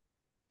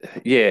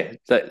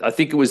 I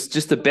think it was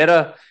just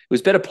better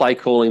play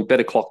calling,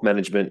 better clock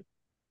management,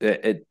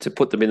 to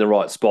put them in the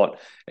right spot.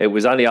 It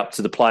was only up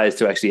to the players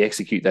to actually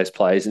execute those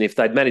plays. And if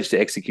they'd managed to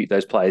execute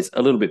those plays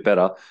a little bit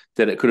better,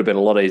 then it could have been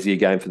a lot easier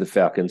game for the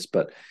Falcons.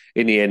 But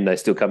in the end, they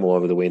still come away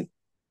with a win.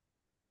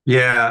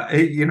 Yeah,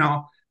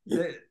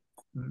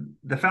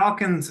 the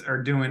Falcons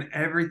are doing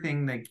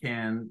everything they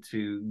can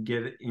to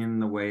get in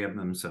the way of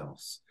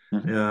themselves.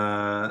 They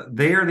are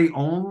the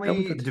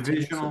only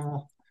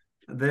divisional.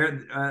 They're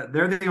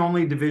the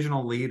only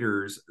divisional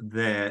leaders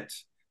that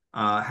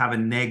have a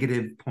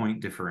negative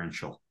point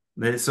differential.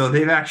 So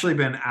they've actually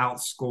been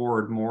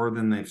outscored more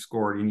than they've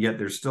scored, and yet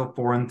they're still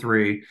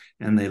 4-3,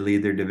 and they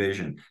lead their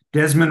division.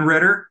 Desmond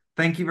Ridder,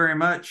 thank you very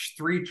much.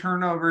 3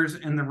 turnovers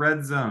in the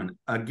red zone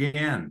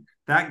again.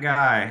 That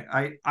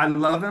guy, I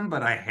love him,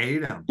 but I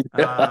hate him.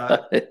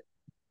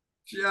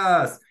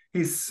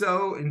 He's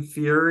so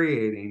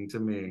infuriating to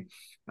me.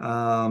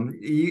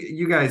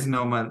 You guys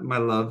know my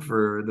love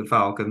for the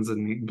Falcons,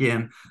 and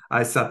again,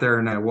 I sat there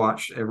and I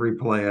watched every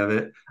play of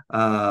it.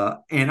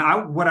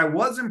 What I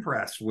was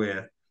impressed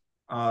with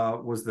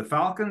was the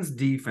Falcons'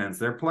 defense.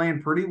 They're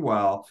playing pretty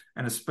well,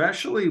 and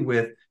especially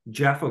with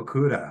Jeff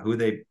Okudah, who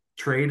they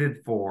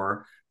traded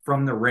for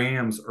from the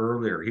Rams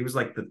earlier. He was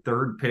like the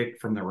 3rd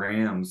pick from the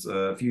Rams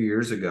a few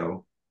years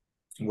ago.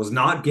 Was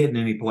not getting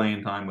any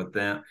playing time with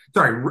them.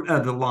 Sorry,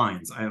 the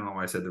Lions. I don't know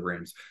why I said the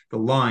Rams. The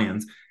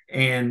Lions.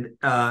 And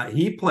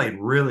he played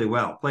really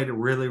well, played a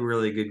really,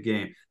 really good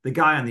game. The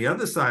guy on the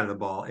other side of the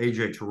ball,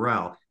 AJ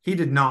Terrell, he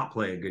did not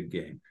play a good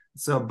game.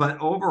 So, but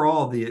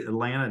overall, the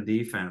Atlanta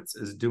defense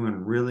is doing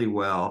really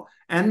well.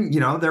 And,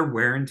 they're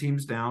wearing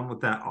teams down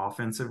with that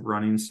offensive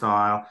running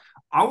style.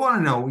 I want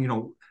to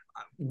know,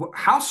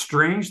 how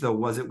strange, though,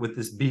 was it with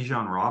this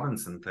Bijan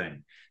Robinson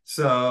thing?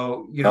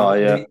 So,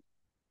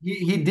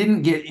 he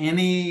didn't get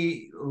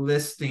any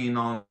listing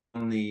on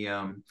the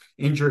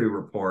injury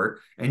report,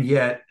 and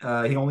yet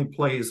he only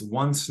plays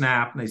 1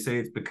 snap, and they say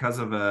it's because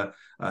of a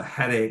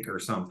headache or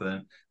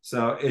something.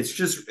 So it's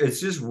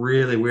just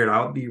really weird.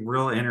 I would be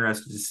real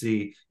interested to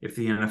see if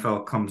the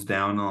NFL comes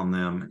down on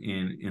them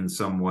in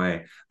some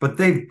way. But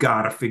they've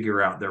got to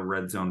figure out their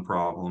red zone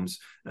problems.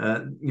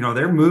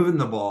 They're moving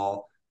the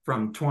ball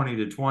from 20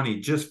 to 20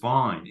 just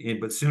fine,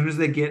 but as soon as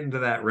they get into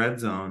that red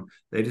zone,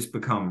 they just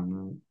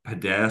become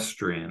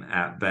pedestrian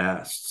at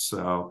best.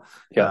 So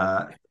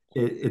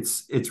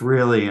it's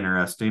really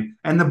interesting.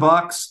 And the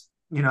Bucs,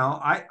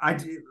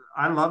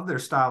 I love their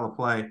style of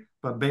play,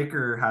 but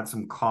Baker had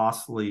some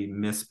costly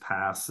missed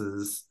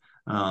passes,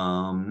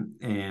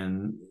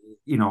 and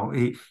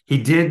he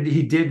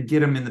did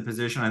get him in the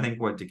position, I think,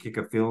 to kick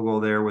a field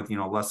goal there with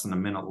less than a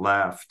minute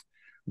left.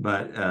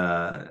 But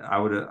I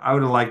would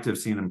have liked to have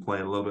seen him play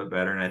a little bit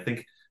better, and I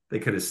think they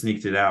could have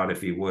sneaked it out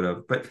if he would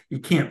have. But you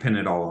can't pin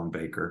it all on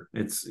Baker.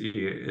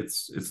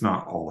 It's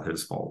not all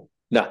his fault.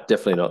 No,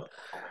 definitely not.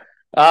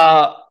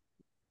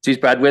 Geez,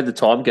 Brad, where'd the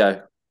time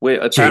go?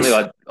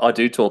 Apparently I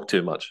do talk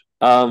too much.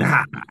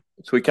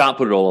 So we can't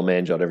put it all on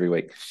Manjot every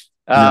week.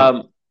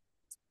 No.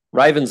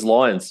 Ravens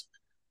Lions.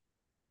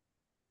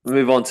 We'll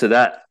move on to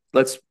that.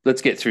 Let's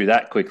get through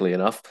that quickly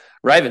enough.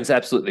 Ravens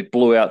absolutely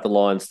blew out the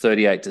Lions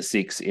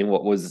 38-6 in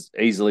what was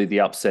easily the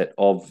upset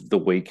of the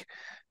week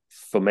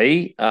for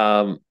me.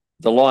 The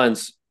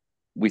Lions,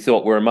 we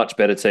thought, were a much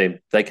better team.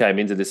 They came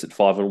into this at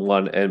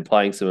 5-1 and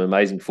playing some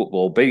amazing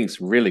football, beating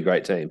some really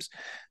great teams.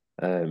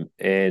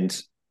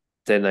 And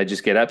then they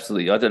just get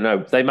absolutely, I don't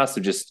know, they must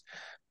have just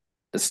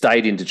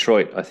stayed in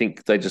Detroit. I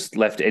think they just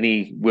left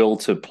any will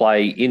to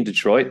play in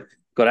Detroit,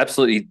 got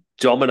absolutely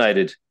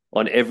dominated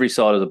on every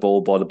side of the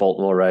ball by the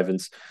Baltimore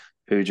Ravens,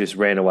 who just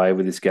ran away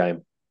with this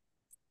game.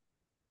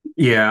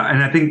 Yeah,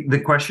 and I think the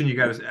question you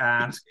got to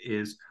ask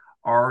is,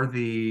 are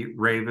the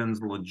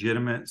Ravens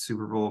legitimate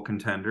Super Bowl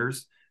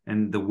contenders?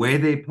 And the way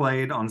they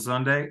played on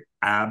Sunday,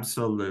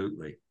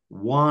 absolutely,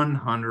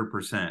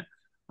 100%.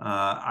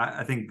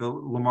 I think the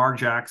Lamar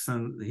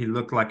Jackson, he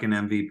looked like an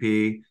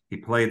MVP. He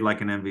played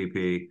like an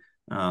MVP.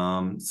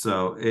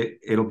 So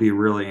it'll be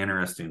really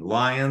interesting.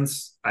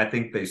 Lions, I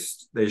think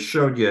they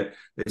showed you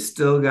they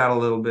still got a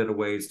little bit of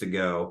ways to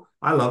go.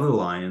 I love the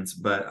Lions,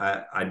 but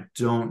I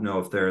don't know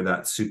if they're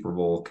that Super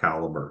Bowl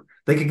caliber.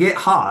 They could get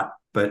hot,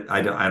 but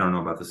I don't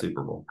know about the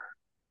Super Bowl.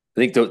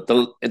 I think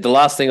the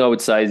last thing I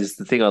would say is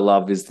the thing I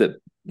love is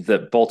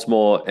that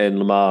Baltimore and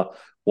Lamar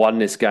won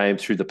this game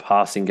through the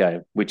passing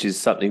game, which is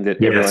something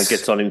that everyone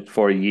gets on him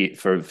for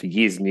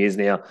years and years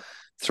now.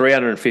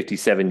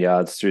 357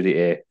 yards through the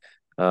air.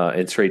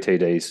 And 3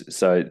 TDs.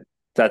 So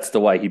that's the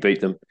way he beat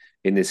them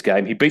in this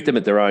game. He beat them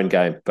at their own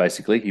game,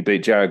 basically. He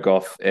beat Jared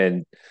Goff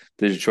and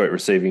the Detroit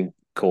receiving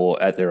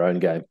core at their own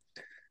game.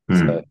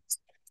 So,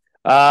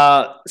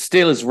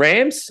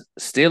 Steelers-Rams.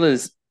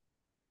 Steelers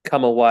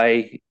come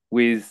away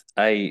with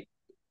a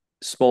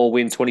small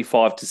win,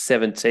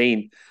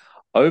 25-17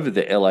 over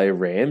the LA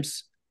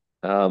Rams.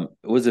 It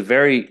was a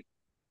very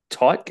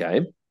tight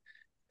game.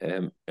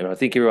 And I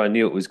think everyone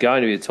knew it was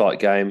going to be a tight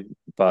game,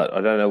 but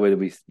I don't know whether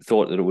we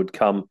thought that it would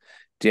come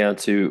down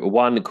to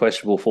one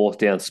questionable 4th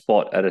down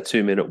spot at a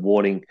 2-minute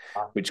warning,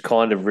 which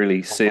kind of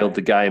really sealed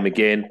the game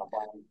again.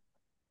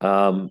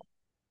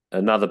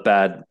 another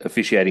bad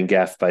officiating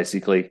gaffe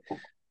basically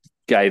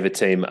gave a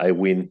team a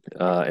win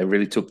and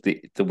really took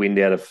the wind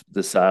out of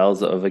the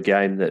sails of a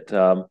game that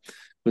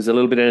was a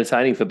little bit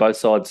entertaining for both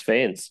sides'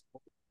 fans.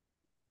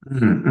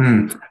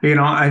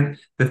 Mm-hmm.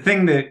 The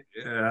thing that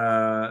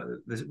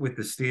with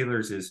the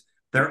Steelers is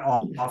their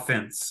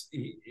offense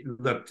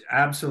looked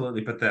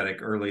absolutely pathetic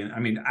early.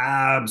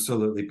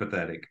 Absolutely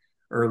pathetic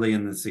early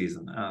in the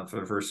season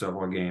for the first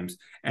several games.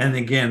 And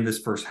again, this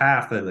first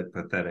half, they looked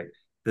pathetic.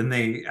 Then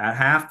at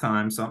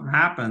halftime, something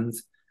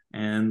happens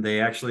and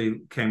they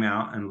actually came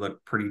out and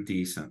looked pretty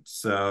decent.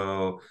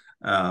 So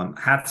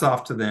hats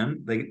off to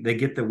them. They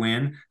get the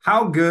win.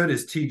 How good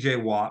is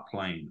TJ Watt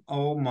playing?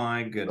 Oh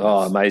my goodness. Oh,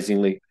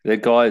 amazingly. The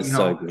guy is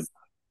so good.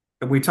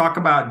 We talk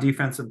about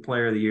defensive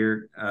player of the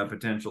year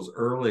potentials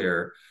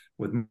earlier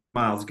with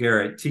Myles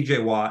Garrett.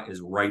 TJ Watt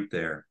is right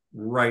there.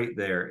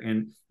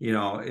 And,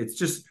 it's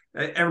just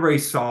everybody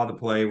saw the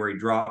play where he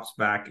drops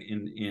back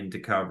into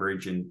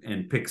coverage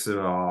and picks it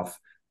off.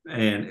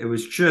 And it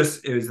was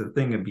a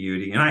thing of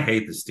beauty. And I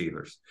hate the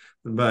Steelers,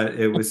 but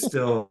it was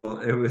still,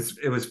 it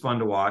was fun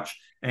to watch.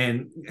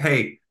 And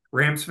hey,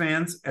 Rams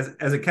fans,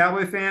 as a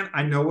Cowboy fan,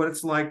 I know what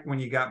it's like when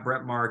you got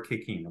Brett Maher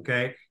kicking,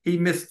 okay? He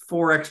missed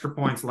 4 extra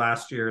points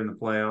last year in the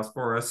playoffs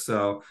for us.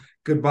 So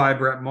goodbye,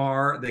 Brett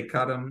Maher. They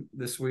cut him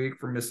this week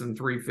for missing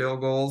 3 field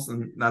goals,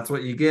 and that's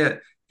what you get.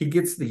 He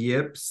gets the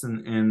yips,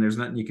 and there's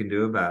nothing you can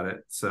do about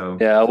it. So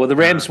yeah, well, the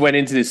Rams went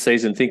into this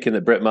season thinking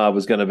that Brett Maher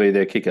was going to be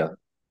their kicker.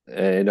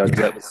 And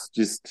that was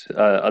just,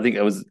 I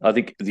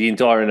think the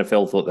entire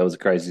NFL thought that was a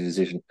crazy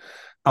decision.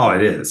 Oh,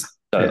 it is.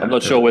 So I'm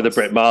not sure whether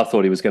Brett Maher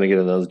thought he was going to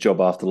get another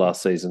job after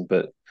last season,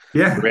 but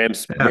the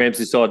Rams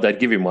decided they'd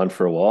give him one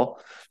for a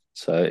while.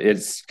 So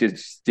it's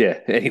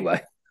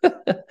anyway.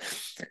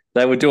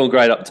 They were doing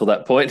great up until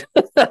that point.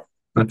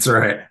 That's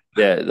right.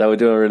 Yeah, they were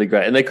doing really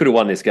great. And they could have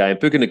won this game.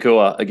 Puka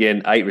Nacua,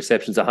 again, 8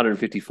 receptions,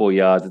 154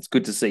 yards. It's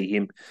good to see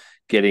him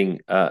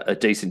getting a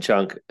decent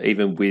chunk,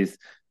 even with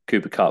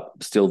Cooper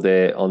Kupp still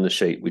there on the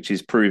sheet, which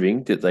is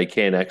proving that they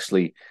can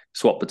actually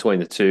swap between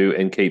the two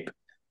and keep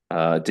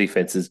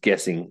defenses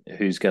guessing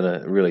who's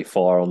going to really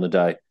fire on the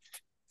day.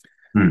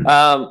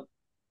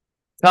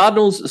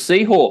 Cardinals,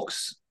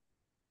 Seahawks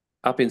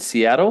up in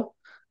Seattle.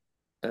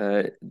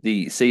 The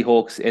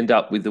Seahawks end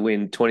up with the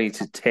win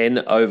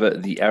 20-10 over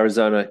the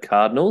Arizona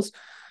Cardinals.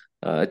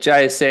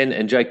 JSN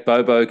and Jake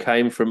Bobo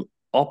came from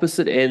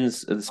opposite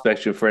ends of the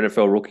spectrum for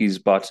NFL rookies,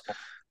 but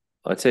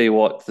I tell you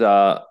what,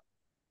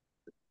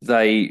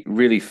 they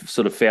really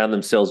sort of found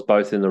themselves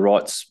both in the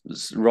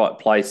right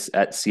place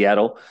at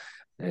Seattle.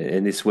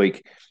 And this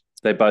week,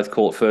 they both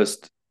caught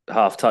first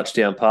half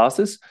touchdown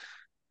passes.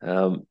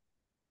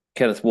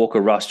 Kenneth Walker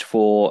rushed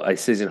for a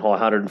season-high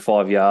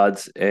 105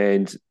 yards,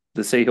 and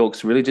the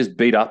Seahawks really just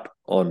beat up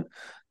on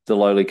the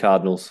lowly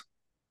Cardinals.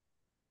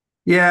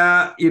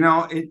 Yeah,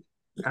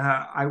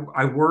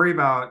 I worry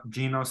about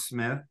Geno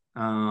Smith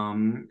a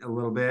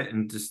little bit,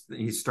 and just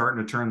he's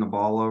starting to turn the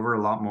ball over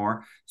a lot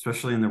more,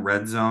 especially in the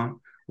red zone,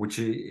 which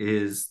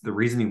is the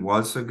reason he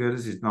was so good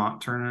is he's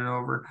not turning it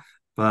over.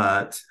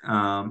 But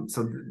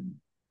so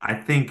I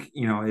think,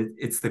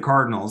 it's the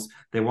Cardinals.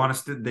 They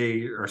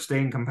are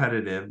staying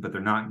competitive, but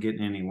they're not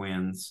getting any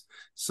wins.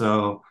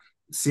 So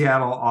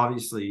Seattle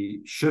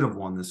obviously should have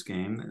won this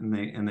game,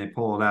 and they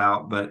pull it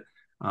out. But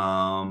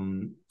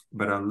I'm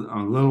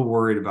a little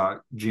worried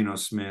about Geno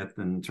Smith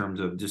in terms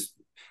of just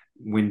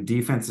when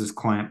defenses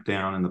clamp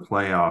down in the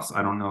playoffs.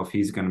 I don't know if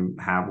he's going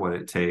to have what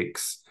it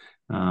takes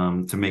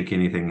to make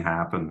anything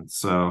happen.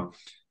 So,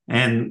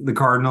 and the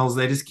Cardinals,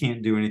 they just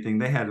can't do anything.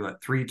 They had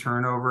 3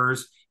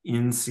 turnovers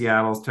in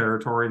Seattle's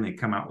territory, and they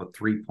come out with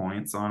 3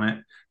 points on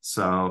it.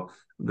 So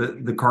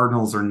the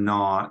Cardinals are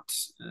not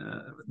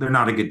they're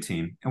not a good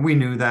team, and we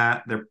knew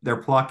that.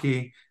 They're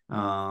plucky. They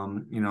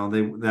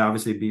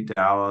obviously beat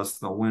Dallas.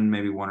 They'll win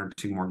maybe 1 or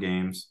 2 more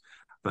games,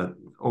 but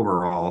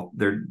overall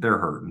they're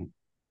hurting.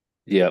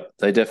 Yeah,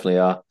 they definitely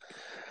are.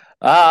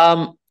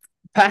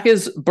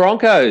 Packers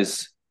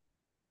Broncos.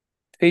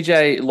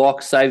 PJ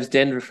Locke saves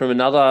Denver from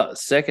another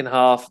second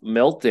half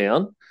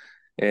meltdown,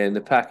 and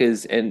the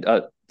Packers end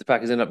up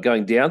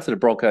going down to the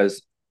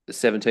Broncos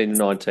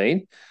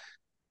 17-19,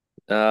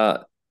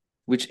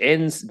 which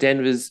ends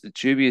Denver's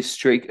dubious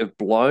streak of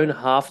blown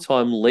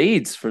halftime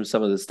leads from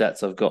some of the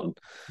stats I've gotten.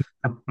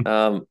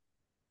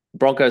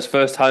 Broncos'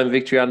 first home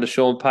victory under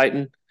Sean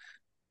Payton.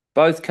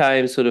 Both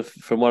came sort of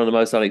from one of the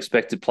most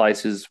unexpected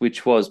places,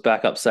 which was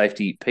backup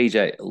safety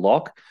PJ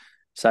Locke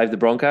saved the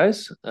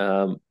Broncos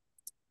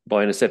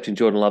by intercepting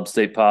Jordan Love's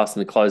deep pass in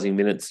the closing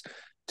minutes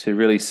to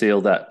really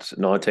seal that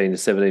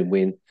 19-17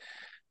 win.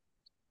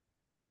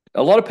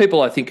 A lot of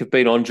people, I think, have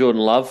been on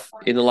Jordan Love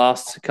in the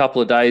last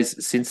couple of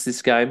days since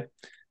this game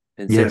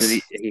and said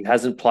that he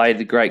hasn't played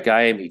a great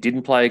game. He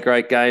didn't play a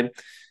great game.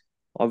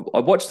 I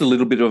watched a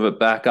little bit of it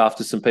back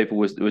after some people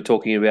were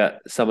talking about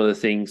some of the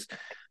things,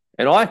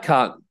 and I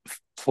can't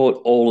put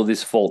all of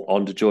this fault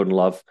onto Jordan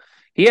Love.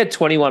 He had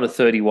 21 of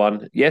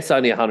 31. Yes,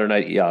 only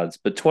 180 yards,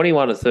 but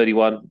 21 of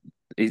 31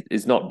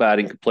 is not bad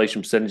in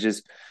completion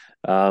percentages.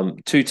 2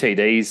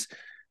 TDs.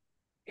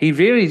 He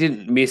really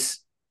didn't miss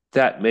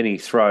that many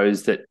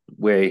throws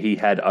where he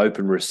had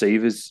open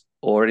receivers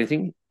or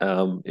anything.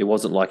 It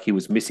wasn't like he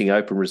was missing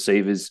open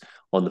receivers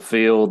on the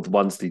field, the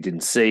ones that he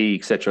didn't see,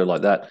 etc.,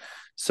 like that.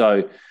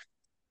 So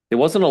there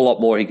wasn't a lot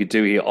more he could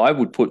do here. I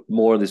would put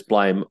more of this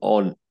blame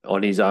on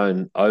his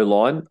own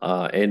O-line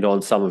and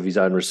on some of his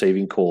own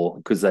receiving core,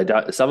 because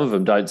some of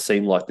them don't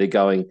seem like they're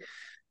going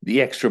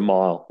the extra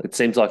mile. It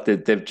seems like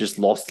they've just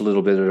lost a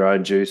little bit of their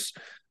own juice,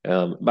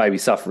 maybe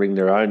suffering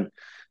their own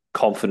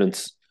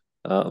confidence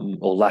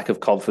or lack of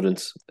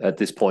confidence at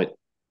this point.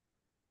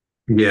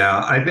 Yeah,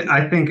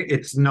 I think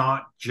it's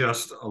not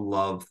just a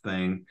love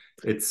thing.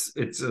 It's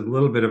a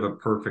little bit of a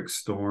perfect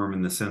storm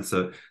in the sense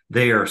of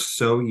they are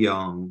so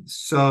young,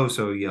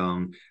 so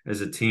young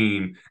as a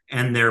team,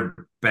 and they're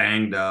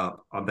banged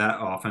up. That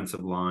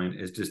offensive line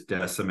is just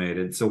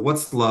decimated. So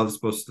what's Love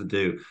supposed to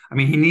do? I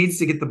mean, he needs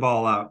to get the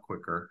ball out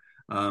quicker,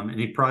 and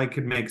he probably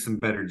could make some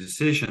better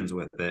decisions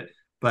with it.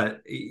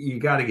 But you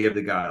got to give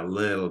the guy a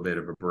little bit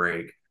of a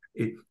break.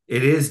 It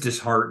is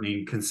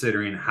disheartening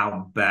considering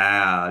how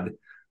bad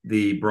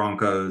the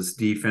Broncos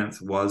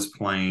defense was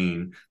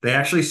playing. They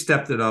actually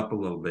stepped it up a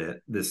little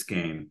bit this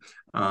game.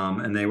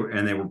 And they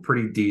were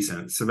pretty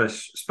decent,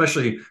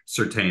 especially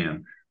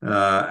Surtain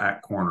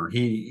at corner.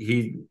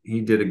 He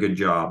did a good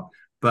job,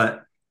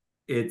 but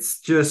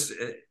it's just,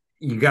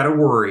 you got to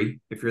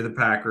worry if you're the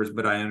Packers,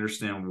 but I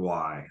understand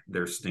why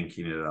they're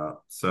stinking it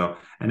up. So,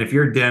 and if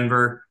you're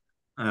Denver,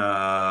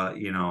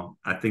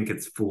 I think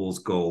it's fool's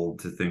gold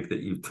to think that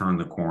you've turned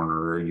the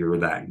corner or you're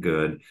that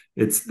good.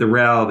 It's the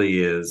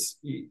reality is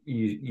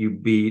you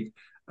beat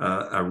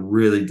a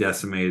really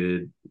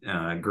decimated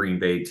Green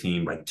Bay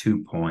team by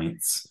 2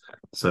 points.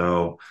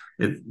 So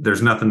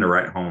there's nothing to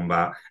write home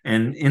about.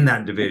 And in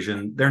that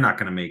division, they're not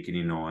going to make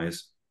any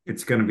noise.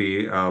 It's going to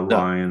be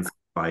Lions,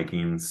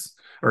 Vikings.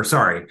 Or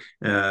sorry,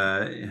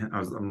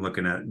 I'm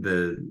looking at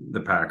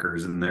the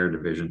Packers in their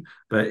division,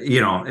 but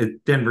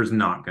Denver's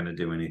not going to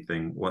do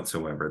anything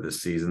whatsoever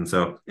this season.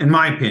 So, in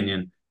my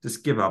opinion,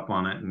 just give up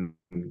on it and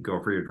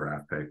go for your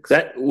draft picks.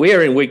 That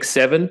we're in week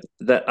 7.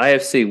 The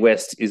AFC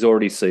West is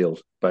already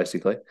sealed,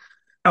 basically.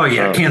 Oh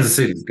yeah, Kansas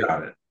City's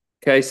got it.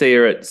 KC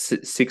are at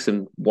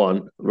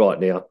 6-1 right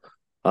now,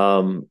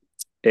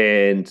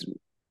 and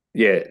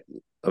yeah,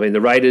 I mean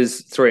the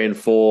Raiders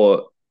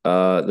 3-4.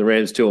 The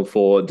Rams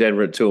 2-4,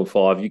 Denver at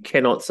 2-5. You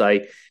cannot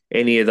say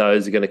any of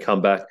those are going to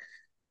come back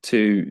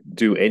to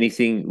do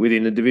anything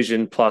within the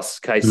division. Plus,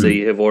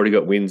 KC have already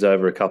got wins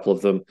over a couple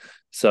of them,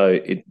 so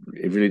it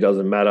really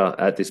doesn't matter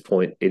at this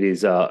point. It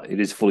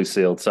is fully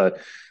sealed. So,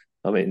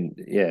 I mean,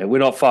 yeah, we're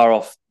not far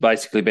off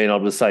basically being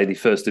able to say the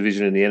first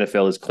division in the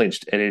NFL is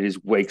clinched, and it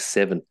is week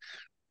 7.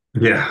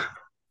 Yeah,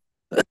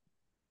 there's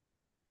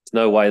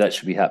no way that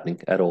should be happening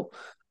at all.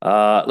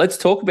 Let's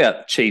talk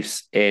about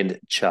Chiefs and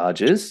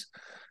Chargers.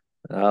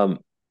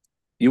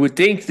 You would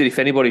think that if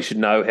anybody should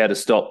know how to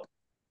stop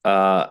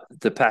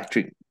the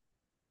Patrick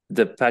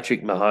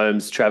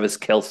Mahomes, Travis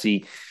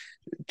Kelce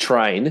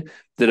train,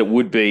 that it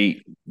would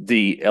be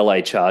the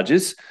LA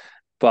Chargers.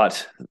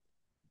 But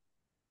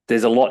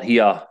there's a lot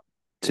here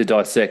to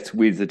dissect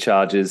with the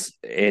Chargers,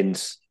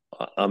 and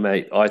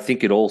I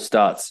think it all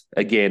starts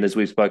again, as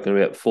we've spoken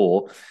about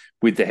before,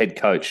 with the head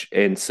coach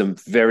and some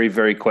very,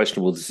 very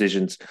questionable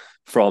decisions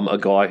from a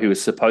guy who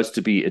is supposed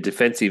to be a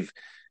defensive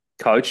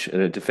coach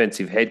and a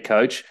defensive head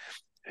coach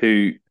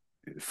who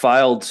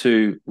failed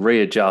to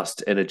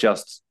readjust and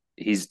adjust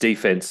his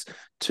defense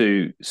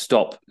to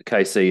stop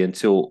KC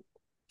until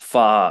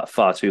far,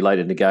 far too late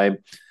in the game.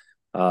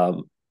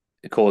 Of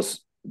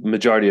course,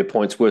 majority of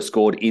points were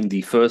scored in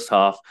the first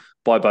half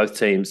by both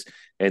teams,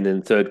 and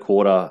then third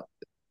quarter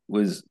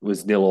was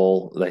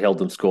 0-0. They held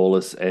them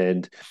scoreless,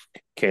 and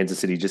Kansas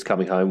City just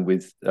coming home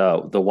with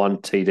the one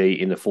TD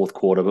in the fourth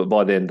quarter. But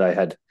by then they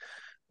had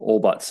all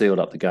but sealed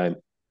up the game.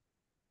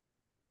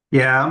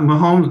 Yeah,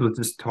 Mahomes was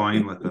just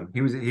toying with them.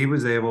 He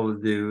was able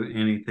to do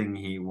anything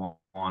he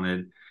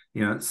wanted.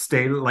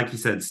 Staley, like you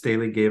said,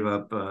 Staley gave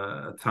up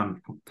a ton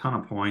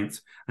of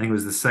points. I think it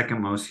was the second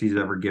most he's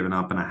ever given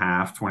up in a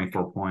half,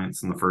 24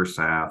 points in the first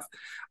half.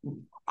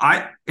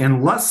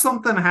 Unless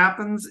something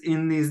happens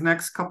in these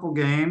next couple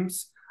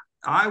games,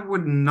 I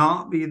would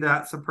not be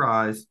that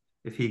surprised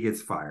if he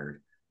gets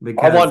fired.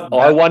 Because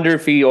I wonder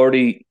if he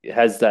already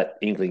has that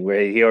inkling where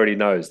he already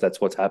knows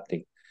that's what's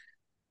happening.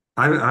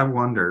 I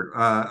wonder.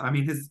 I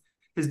mean,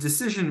 his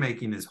decision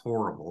making is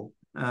horrible.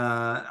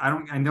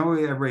 I know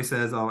everybody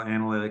says, "Oh,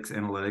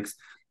 analytics,"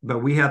 but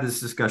we had this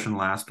discussion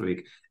last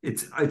week.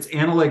 It's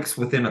analytics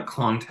within a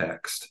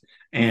context,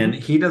 and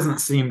he doesn't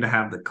seem to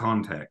have the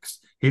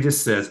context. He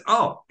just says,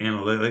 "Oh,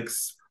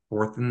 analytics,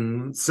 4th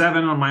and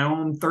 7 on my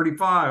own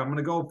 35. I'm going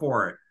to go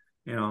for it,"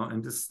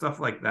 and just stuff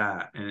like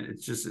that. And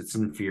it's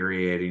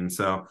infuriating.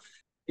 So,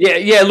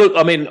 yeah. Look,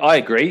 I mean, I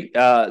agree.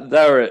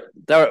 They're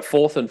at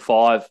 4th and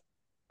 5.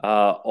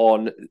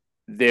 On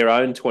their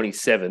own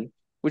 27,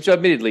 which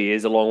admittedly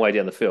is a long way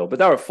down the field, but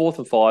they were 4th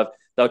and 5.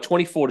 They were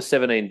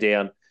 24-17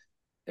 down.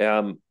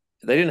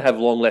 They didn't have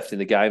long left in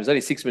the game. It was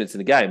only 6 minutes in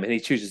the game, and he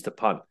chooses to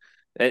punt.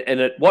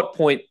 And at what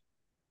point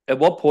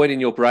in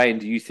your brain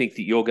do you think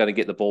that you're going to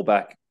get the ball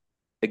back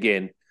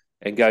again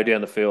and go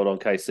down the field on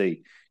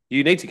KC.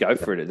 You need to go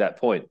for it at that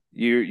point.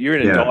 You're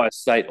in a dire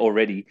state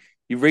already.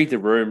 You read the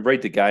room,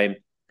 read the game.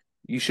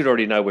 You should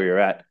already know where you're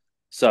at.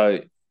 So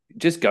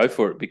just go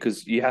for it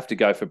because you have to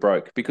go for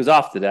broke. Because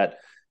after that,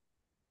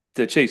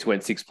 the Chiefs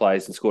went 6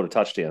 plays and scored a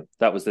touchdown.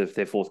 That was their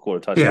fourth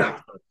quarter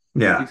touchdown.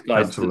 Yeah, These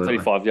guys absolutely.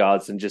 35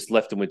 yards and just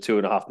left them with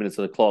 2.5 minutes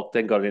on the clock,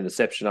 then got an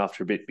interception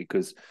after a bit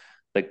because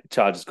the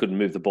Chargers couldn't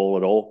move the ball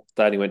at all.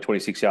 They only went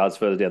 26 yards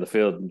further down the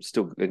field and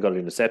still got an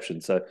interception.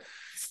 So,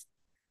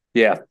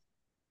 yeah,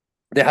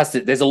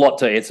 there's a lot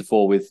to answer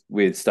for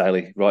with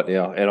Staley right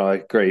now. And I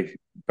agree,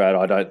 Brad.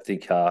 I don't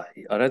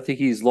think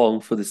he's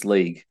long for this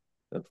league,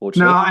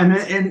 unfortunately. No,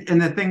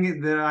 and the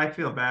thing that I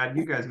feel bad,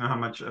 you guys know how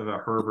much of a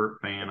Herbert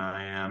fan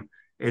I am,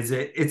 is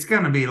it's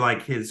going to be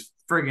like his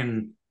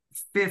friggin'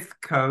 5th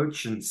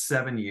coach in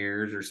 7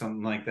 years or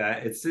something like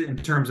that. It's in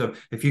terms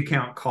of if you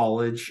count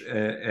college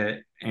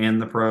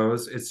and the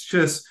pros, it's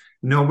just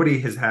nobody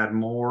has had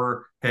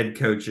more head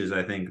coaches,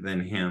 I think,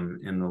 than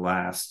him in the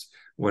last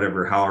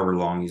however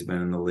long he's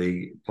been in the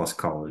league plus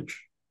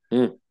college.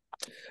 All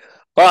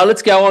right,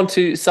 let's go on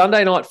to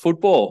Sunday night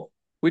football,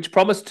 which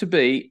promised to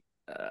be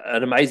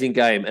an amazing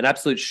game, an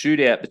absolute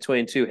shootout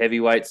between two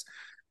heavyweights,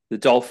 the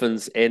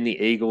Dolphins and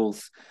the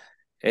Eagles.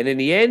 And in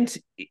the end,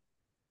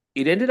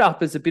 it ended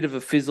up as a bit of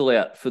a fizzle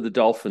out for the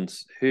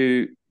Dolphins,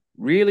 who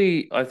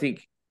really, I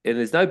think, and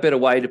there's no better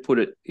way to put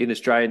it in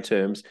Australian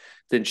terms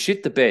than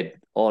shit the bed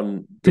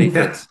on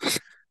defense.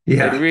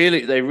 Yeah.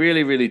 They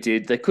really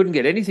did. They couldn't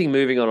get anything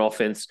moving on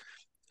offense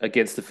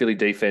against the Philly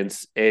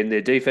defense, and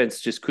their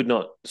defense just could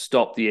not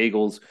stop the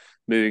Eagles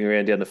moving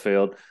around down the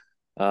field.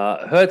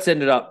 Hurts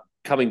ended up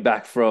coming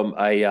back from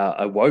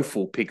a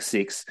woeful pick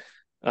six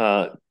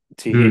to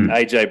hit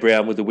AJ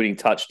Brown with the winning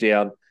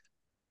touchdown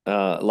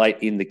late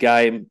in the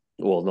game.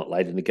 Well, not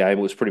late in the game.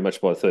 It was pretty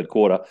much by the third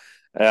quarter.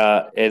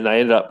 And they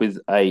ended up with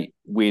a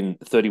win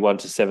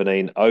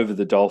 31-17 over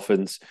the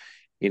Dolphins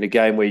in a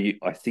game where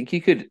I think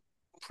you could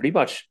pretty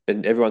much,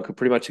 and everyone could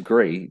pretty much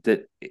agree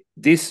that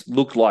this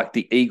looked like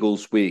the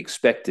Eagles we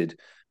expected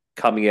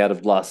coming out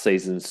of last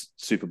season's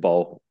Super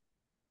Bowl.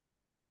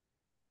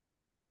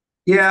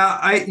 Yeah,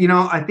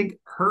 I think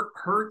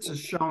Hurts is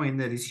showing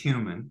that he's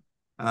human,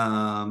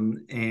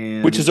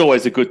 and which is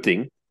always a good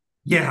thing.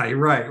 Yeah,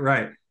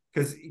 right.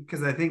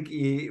 Because I think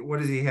what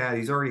has he had?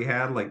 He's already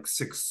had like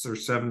 6 or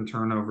 7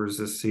 turnovers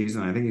this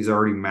season. I think he's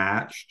already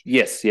matched.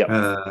 Yes,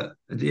 yeah.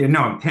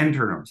 10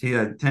 turnovers. He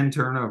had 10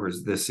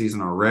 turnovers this season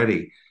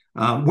already,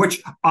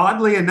 which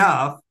oddly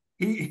enough,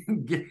 he's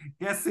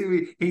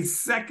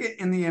second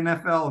in the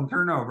NFL in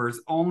turnovers,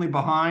 only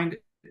behind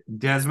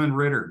Desmond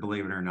Ridder,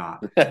 believe it or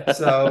not.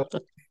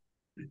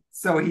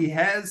 So he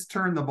has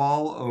turned the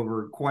ball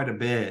over quite a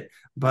bit,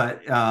 but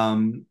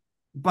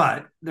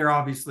they're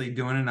obviously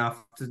doing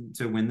enough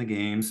to win the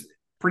games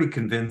pretty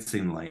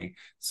convincingly.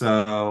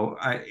 So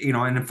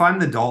and if I'm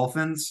the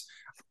Dolphins,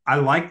 I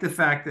like the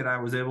fact that I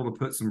was able to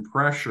put some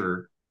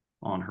pressure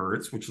on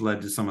Hurts, which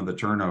led to some of the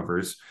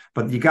turnovers,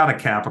 but you got to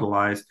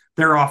capitalize.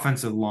 Their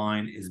offensive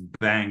line is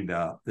banged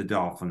up. The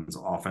Dolphins'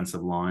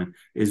 offensive line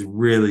is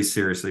really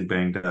seriously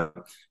banged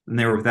up, and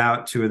they were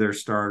without 2 of their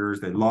starters.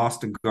 They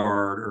lost a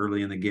guard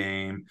early in the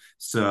game.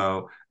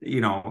 So,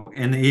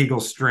 and the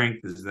Eagles'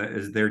 strength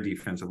is their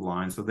defensive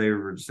line. So they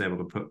were just able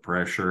to put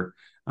pressure.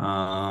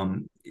 I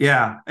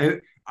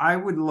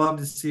would love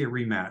to see a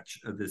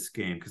rematch of this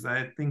game because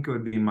I think it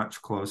would be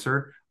much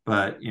closer,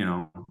 but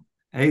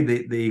hey,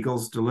 the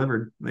Eagles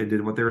delivered. They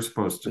did what they were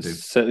supposed to do.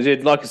 So,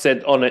 like I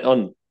said,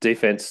 on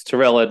defense,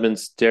 Terrell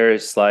Edmonds,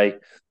 Darius Slay,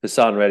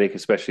 Hassan Reddick,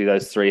 especially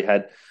those 3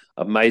 had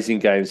amazing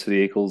games for the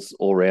Eagles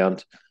all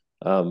round.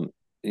 They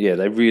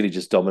really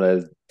just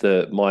dominated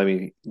the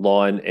Miami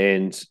line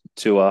and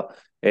Tua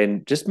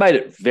and just made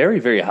it very,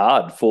 very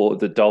hard for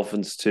the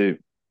Dolphins to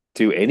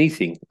do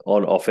anything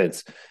on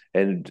offense.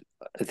 And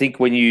I think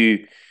when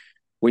you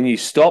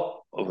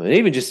stop,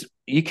 even just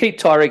you keep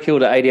Tyreek Hill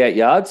to 88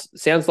 yards,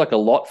 sounds like a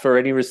lot for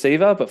any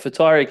receiver, but for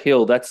Tyreek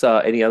Hill, that's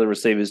any other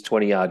receiver's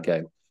 20-yard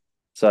game.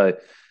 So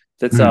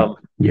that's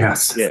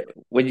yes. Yeah,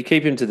 when you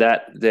keep him to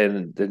that,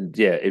 then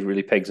it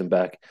really pegs him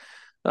back.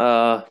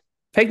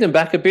 Pegged them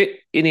back a bit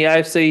in the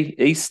AFC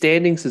East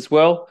standings as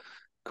well.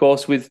 Of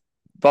course, with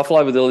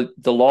Buffalo with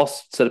the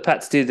loss. So the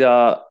Pats did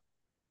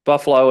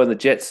Buffalo and the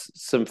Jets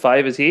some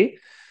favors here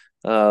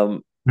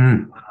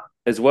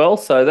as well.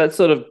 So that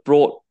sort of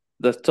brought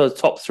the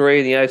top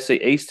 3 in the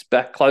AFC East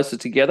back closer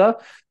together,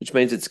 which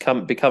means it's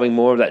becoming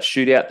more of that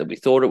shootout that we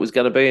thought it was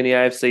going to be in the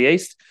AFC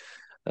East.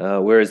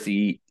 Whereas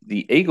the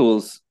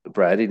Eagles,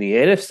 Brad, in the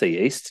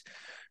NFC East,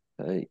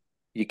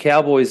 your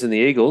Cowboys and the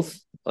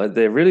Eagles,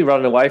 they're really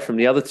running away from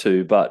the other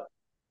 2. But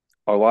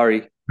I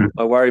worry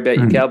about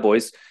your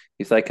Cowboys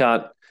if they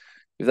can't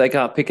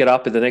pick it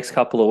up in the next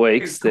couple of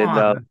weeks. Then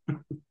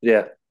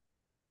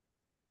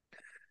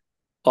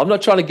I'm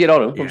not trying to get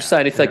on them. I'm just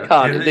saying if they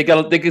can't,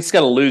 they're just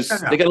going to lose.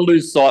 They're going to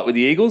lose sight with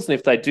the Eagles, and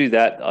if they do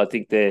that, I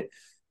think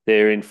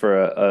they're in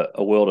for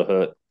a world of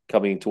hurt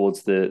coming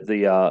towards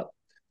the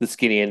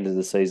skinny end of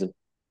the season.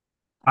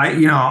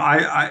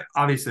 I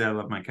obviously I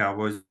love my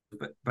Cowboys.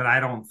 but I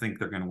don't think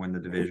they're going to win the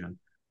division.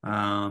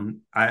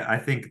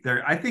 I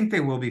think they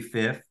will be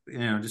fifth,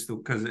 just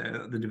because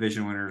the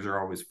division winners are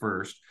always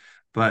first.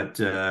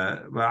 But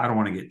I don't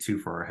want to get too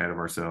far ahead of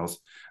ourselves.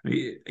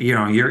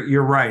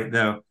 You're right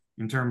though,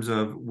 in terms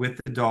of with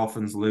the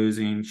Dolphins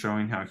losing,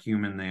 showing how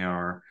human they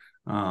are.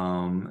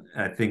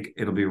 I think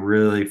it'll be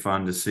really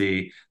fun to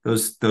see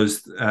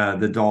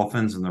the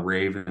Dolphins and the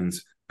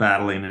Ravens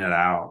battling it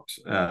out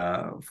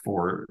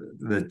for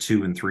the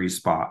 2 and 3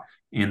 spot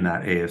in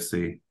that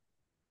AFC.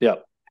 Yeah.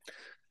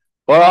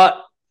 All right.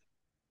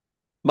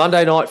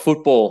 Monday Night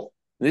Football.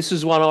 This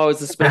is one I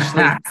was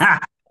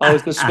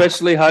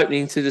especially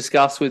hoping to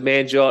discuss with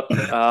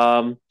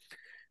Manjot.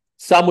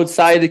 Some would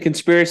say the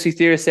conspiracy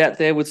theorists out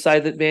there would say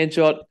that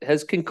Manjot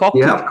has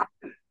concocted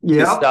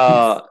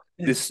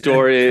this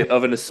story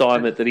of an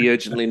assignment that he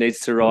urgently needs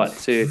to write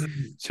to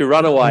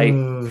run away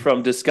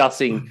from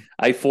discussing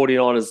a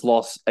 49ers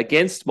loss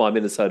against my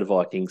Minnesota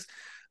Vikings.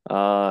 To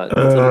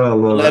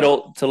let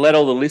all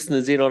the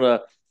listeners in on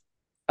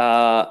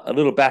a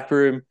little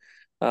backroom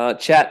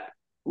chat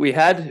we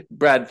had.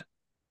 Brad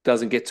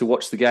doesn't get to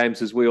watch the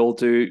games as we all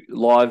do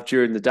live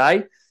during the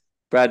day.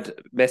 Brad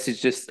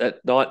messaged us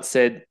at night and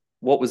said,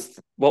 what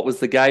was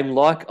the game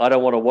like? I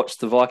don't want to watch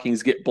the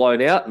Vikings get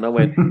blown out. And I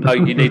went, no,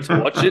 you need to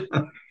watch it.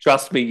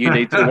 Trust me, you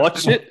need to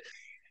watch it.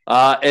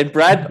 And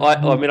Brad,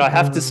 I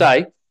have to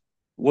say,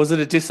 was it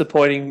a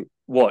disappointing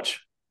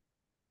watch?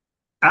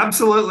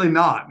 Absolutely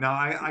not. No,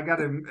 I got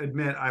to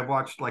admit, I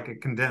watched like a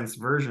condensed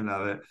version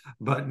of it,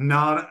 but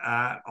not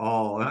at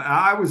all.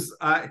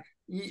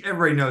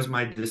 Everybody knows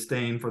my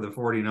disdain for the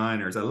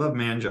 49ers. I love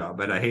Manjob,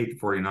 but I hate the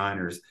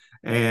 49ers.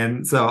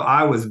 And so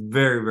I was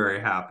very, very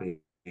happy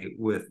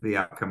with the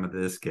outcome of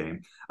this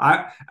game.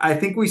 I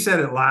think we said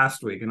it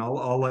last week, and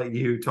I'll let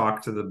you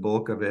talk to the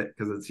bulk of it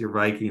because it's your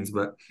Vikings,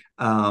 but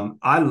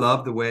I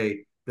love the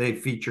way they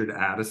featured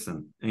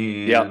Addison,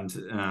 and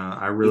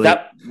I really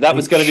that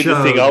was going to be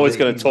the thing I was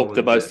going to talk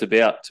the most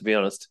about, to be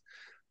honest.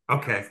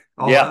 Okay,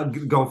 I'll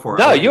go for it.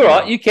 No, you're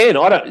right. You can.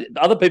 I don't.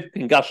 Other people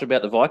can gush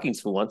about the Vikings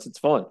for once. It's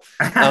fine.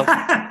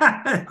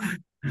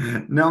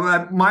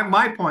 No,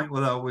 my point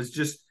though was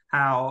just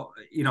how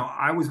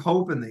I was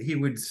hoping that he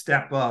would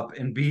step up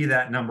and be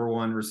that number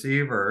one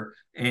receiver,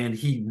 and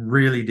he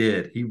really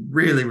did. He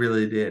really,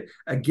 really did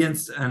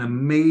against an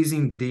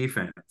amazing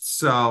defense.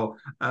 So,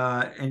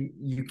 and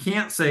you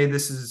can't say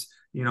this is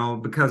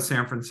because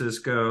San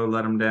Francisco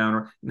let him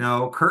down.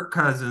 No, Kirk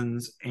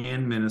Cousins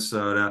and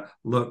Minnesota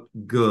look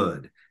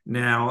good.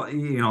 Now,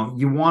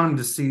 you want him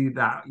to see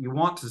that. You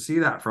want to see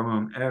that from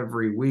him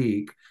every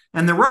week.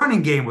 And the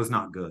running game was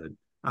not good.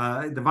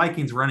 The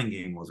Vikings running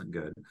game wasn't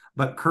good,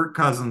 but Kirk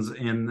Cousins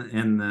in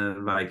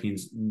the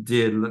Vikings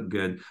did look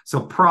good.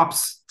 So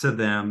props to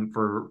them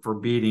for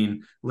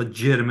beating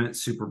legitimate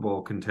Super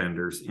Bowl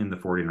contenders in the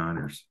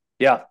 49ers.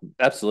 Yeah,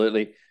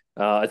 absolutely.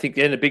 I think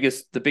then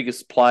the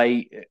biggest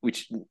play,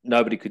 which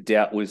nobody could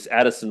doubt, was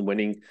Addison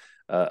winning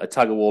a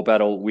tug-of-war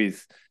battle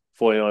with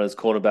 49ers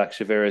cornerback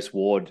Charvarius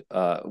Ward,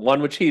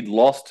 one which he'd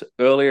lost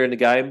earlier in the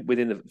game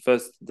within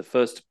the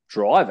first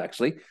drive,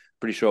 actually.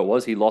 Pretty sure it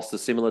was. He lost a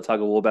similar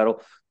tug-of-war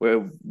battle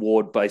where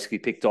Ward basically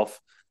picked off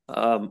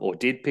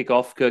did pick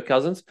off Kirk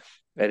Cousins.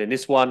 And in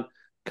this one,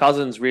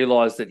 Cousins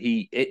realized that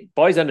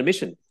by his own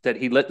admission, that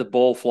he let the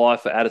ball fly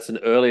for Addison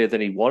earlier than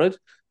he wanted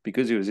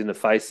because he was in the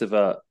face of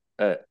a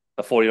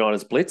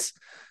 49ers blitz.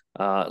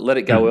 Let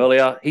it go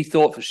earlier. He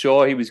thought for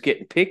sure he was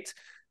getting picked,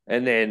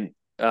 and then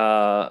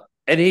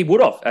and he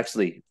would have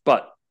actually,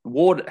 but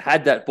Ward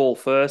had that ball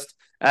first.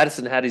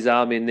 Addison had his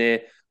arm in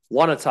there,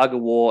 won a tug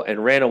of war,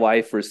 and ran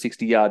away for a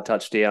 60-yard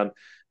touchdown,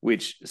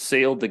 which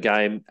sealed the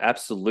game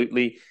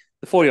absolutely.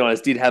 The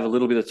 49ers did have a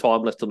little bit of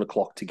time left on the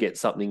clock to get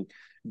something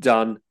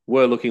done.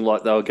 Were looking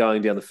like they were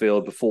going down the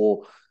field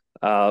before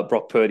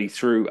Brock Purdy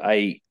threw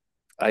a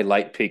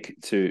late pick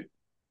to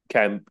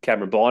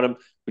Cameron Bynum,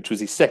 which was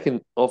his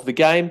second of the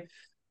game,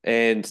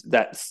 and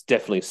that's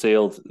definitely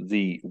sealed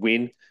the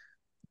win.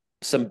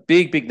 Some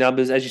big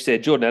numbers. As you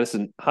said, Jordan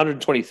Addison,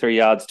 123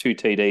 yards, 2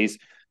 TDs.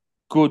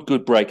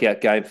 Good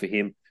breakout game for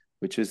him,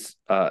 which is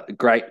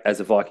great as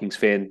a Vikings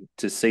fan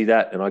to see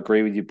that. And I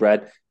agree with you,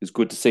 Brad. It's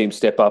good to see him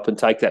step up and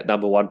take that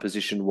number one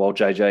position while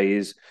JJ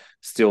is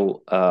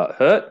still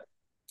hurt.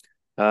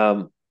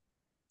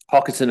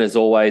 Hockenson, as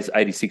always,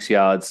 86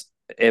 yards,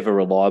 ever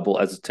reliable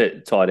as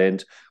a tight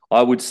end.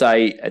 I would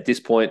say at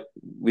this point,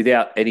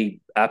 without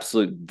any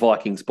absolute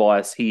Vikings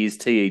bias, he is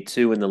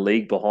TE2 in the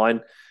league behind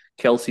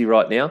Kelsey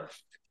right now.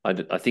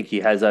 I think he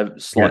has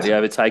slightly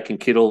overtaken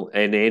Kittle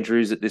and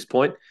Andrews at this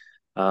point.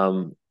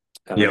 I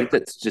think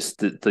that's just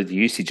the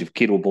usage of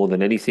Kittle more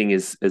than anything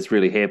has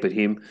really hampered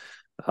him.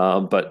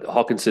 But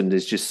Hockenson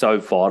is just so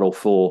vital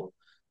for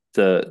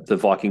the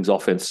Vikings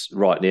offense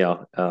right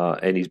now,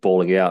 and he's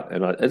balling out.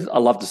 And I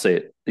love to see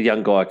it. The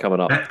young guy coming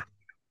up.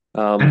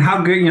 And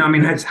how good,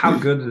 how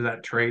good does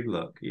that trade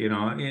look?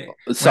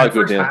 It's so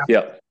good now.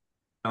 Yeah.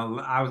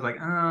 I was like,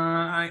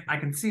 I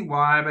can see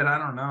why, but I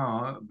don't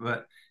know.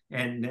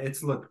 And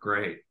it's looked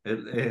great.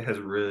 It has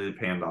really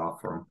panned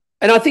off for him.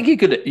 And I think you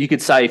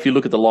could say, if you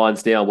look at the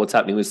Lions now, what's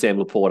happening with Sam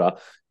Laporta,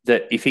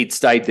 that if he'd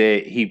stayed there,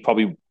 he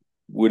probably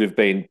would have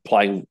been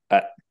playing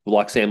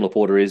like Sam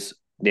Laporta is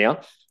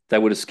now. They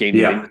would have schemed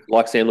him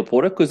like Sam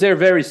Laporta because they're a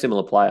very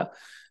similar player.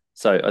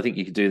 So I think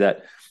you could do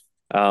that.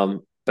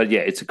 But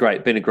yeah, it's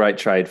been a great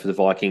trade for the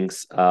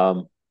Vikings.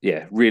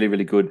 Yeah, really,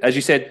 really good. As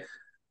you said,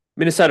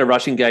 Minnesota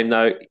rushing game,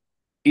 though,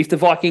 if the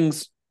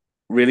Vikings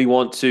really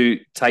want to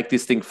take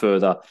this thing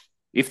further,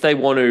 if they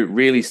want to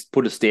really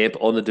put a stamp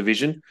on the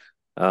division,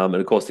 and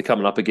of course they're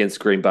coming up against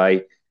Green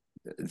Bay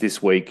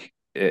this week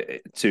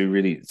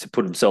to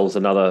put themselves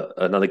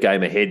another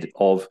game ahead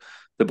of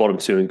the bottom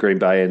two in Green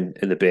Bay and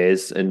the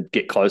Bears and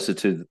get closer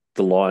to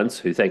the Lions,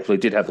 who thankfully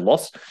did have a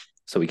loss,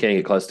 so we can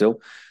get close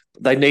still.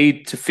 They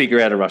need to figure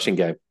out a rushing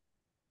game.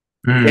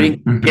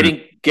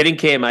 Getting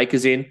Cam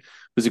Akers in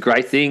was a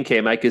great thing.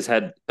 Cam Akers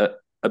had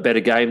a better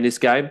game this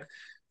game.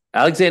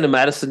 Alexander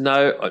Mattison,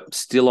 though, I'm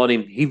still on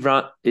him. He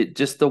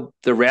the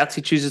routes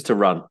he chooses to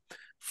run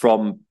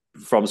from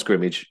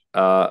scrimmage.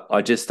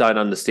 I just don't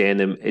understand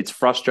them. It's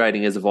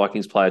frustrating as a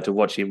Vikings player to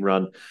watch him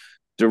run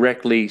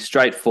directly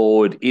straight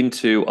forward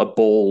into a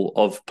ball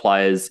of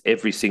players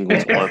every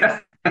single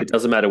time. It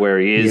doesn't matter where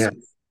he is.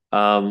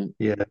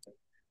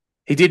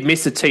 He did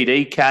miss a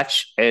TD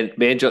catch, and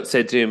Manjot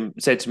said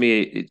to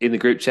me in the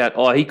group chat,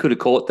 "Oh, he could have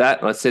caught that."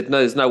 And I said, "No,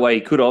 there's no way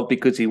he could have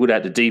because he would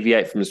have had to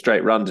deviate from a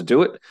straight run to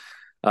do it."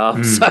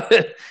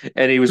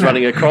 And he was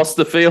running across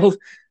the field,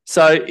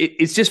 so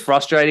it's just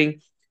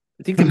frustrating.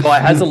 I think the guy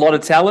has a lot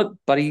of talent,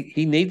 but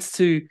he needs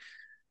to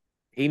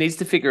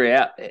figure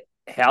out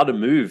how to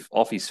move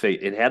off his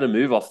feet and how to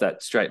move off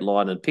that straight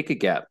line and pick a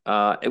gap,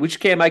 which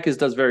Cam Akers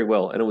does very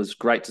well, and it was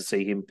great to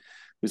see him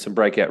with some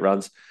breakout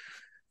runs.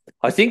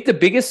 I think the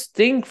biggest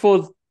thing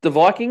for the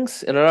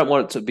Vikings, and I don't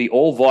want it to be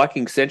all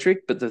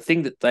Viking-centric, but the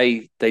thing that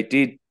they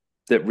did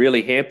that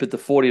really hampered the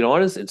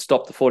 49ers and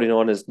stopped the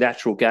 49ers'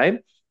 natural game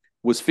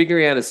was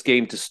figuring out a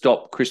scheme to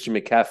stop Christian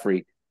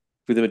McCaffrey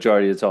for the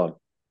majority of the time.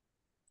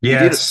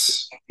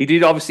 Yes. He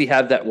did obviously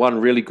have that one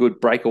really good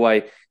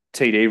breakaway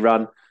TD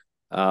run,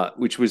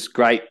 which was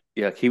great.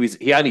 Yeah,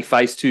 he only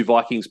faced two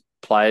Vikings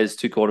players,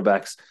 two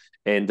quarterbacks,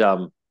 and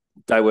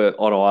they were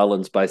on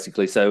islands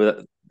basically,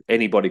 so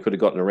anybody could have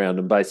gotten around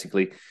them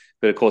basically.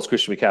 But of course,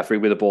 Christian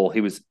McCaffrey with a ball,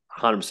 he was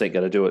 100%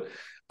 going to do it.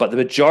 But the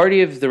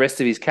majority of the rest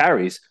of his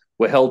carries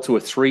were held to a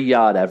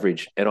 3-yard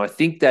average. And I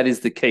think that is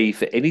the key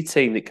for any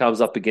team that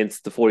comes up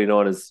against the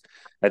 49ers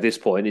at this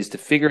point, is to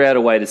figure out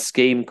a way to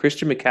scheme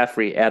Christian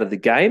McCaffrey out of the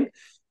game,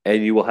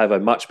 and you will have a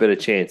much better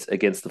chance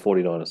against the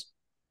 49ers.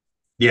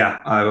 Yeah,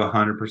 I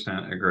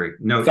 100% agree.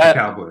 No, the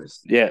Cowboys.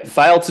 Yeah,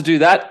 fail to do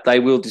that, they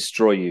will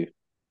destroy you.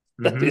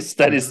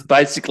 That is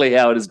basically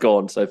how it has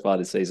gone so far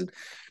this season.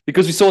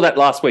 Because we saw that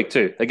last week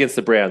too against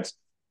the Browns.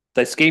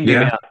 They schemed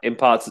him out in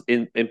parts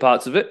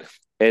of it,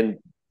 and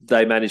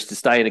they managed to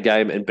stay in a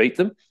game and beat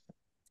them.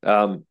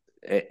 So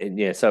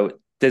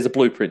there's a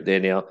blueprint there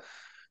now.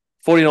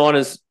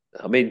 49ers,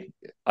 I mean,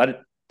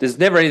 there's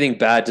never anything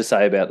bad to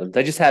say about them.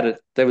 They just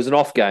there was an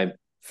off game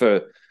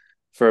for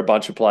a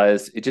bunch of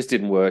players. It just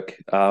didn't work.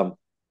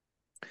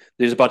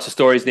 There's a bunch of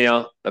stories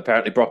now.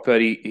 Apparently Brock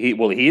Purdy,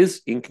 he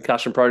is in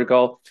concussion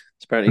protocol.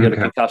 He's apparently got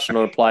a concussion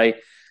on a play.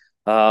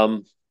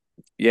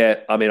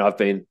 Yeah, I mean, I've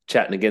been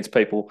chatting against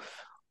people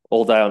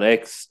all day on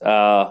X,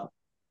 on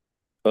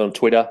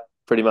Twitter,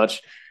 pretty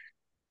much.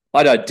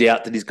 I don't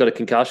doubt that he's got a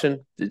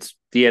concussion. It's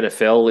the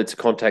NFL. It's a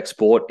contact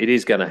sport. It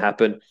is going to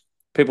happen.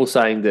 People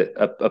saying that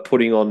are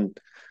putting on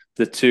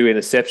the 2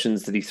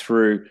 interceptions that he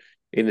threw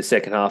in the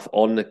second half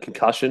on the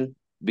concussion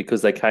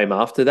because they came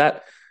after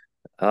that.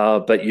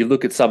 But you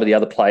look at some of the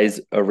other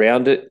plays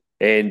around it,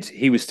 and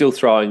he was still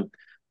throwing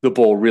the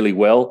ball really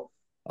well.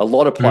 A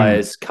lot of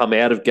players come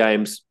out of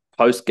games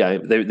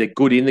post-game. They're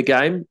good in the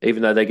game,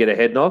 even though they get a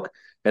head knock,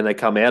 and they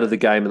come out of the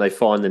game and they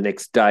find the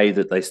next day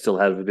that they still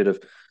have a bit of,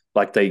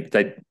 like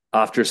they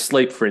after a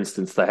sleep, for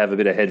instance, they have a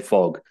bit of head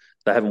fog.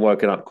 They haven't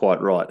woken up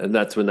quite right. And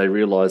that's when they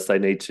realise they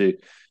need to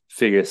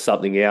figure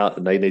something out,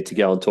 and they need to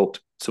go and talk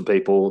to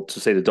people, to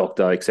see the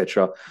doctor,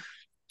 etc.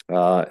 And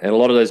a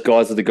lot of those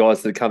guys are the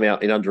guys that come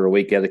out in under a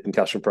week out of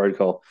concussion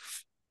protocol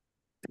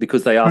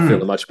because they are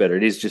feeling much better.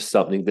 It is just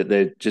something that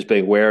they're just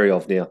being wary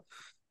of now.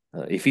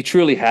 If he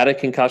truly had a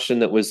concussion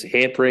that was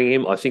hampering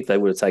him, I think they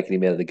would have taken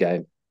him out of the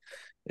game.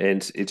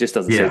 And it just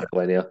doesn't seem that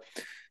way now.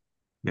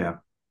 Yeah.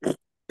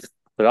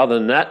 But other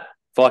than that,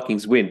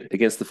 Vikings win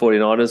against the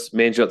 49ers.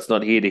 Manjot's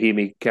not here to hear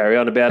me carry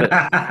on about it.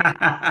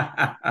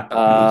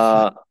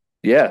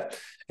 Yeah.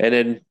 And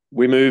then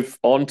we move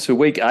on to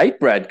week 8,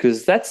 Brad,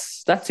 because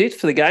that's it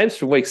for the games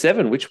from week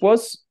 7, which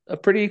was a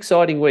pretty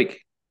exciting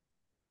week.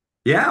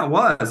 Yeah, it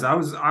was. I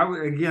was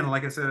again,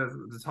 like I said at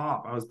the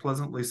top, I was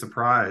pleasantly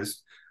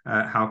surprised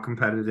at how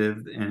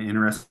competitive and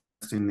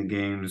interesting the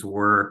games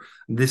were.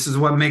 This is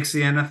what makes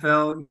the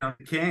NFL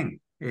king.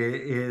 It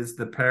is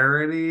the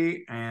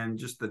parity and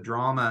just the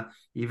drama.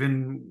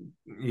 Even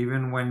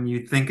when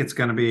you think it's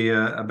going to be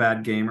a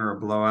bad game or a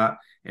blowout,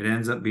 it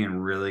ends up being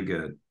really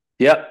good.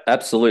 Yep,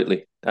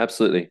 absolutely.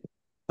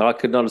 I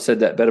could not have said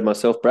that better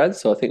myself, Brad,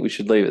 so I think we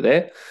should leave it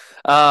there.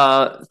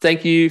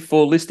 Thank you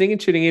for listening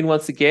and tuning in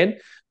once again.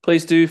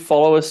 Please do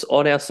follow us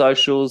on our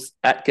socials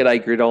at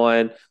Gday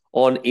Gridiron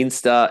on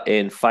Insta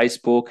and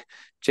Facebook.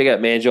 Check out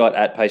Manjot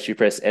at Pastry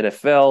Press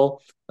NFL.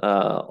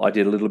 I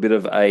did a little bit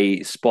of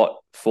a spot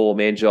for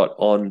Manjot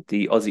on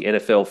the Aussie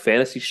NFL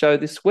Fantasy Show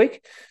this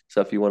week.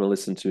 So if you want to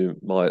listen to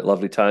my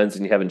lovely tones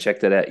and you haven't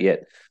checked that out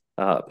yet,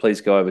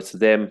 please go over to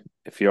them.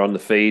 If you're on the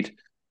feed,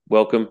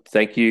 welcome.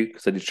 Thank you.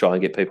 Because I did try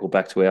and get people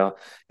back to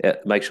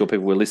make sure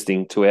people were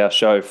listening to our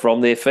show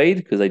from their feed,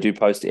 because they do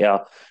post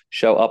our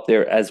show up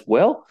there as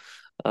well.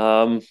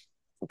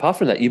 Apart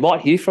from that, you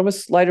might hear from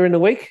us later in the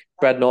week.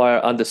 Brad and I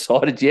are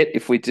undecided yet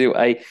if we do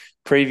a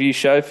preview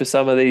show for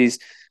some of these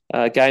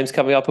games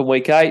coming up in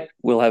week 8.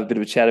 We'll have a bit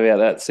of a chat about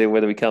that, see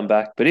whether we come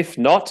back. But if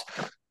not,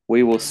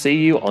 we will see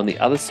you on the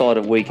other side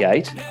of week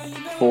 8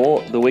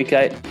 for the week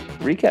 8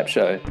 recap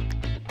show.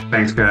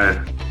 Thanks, guys.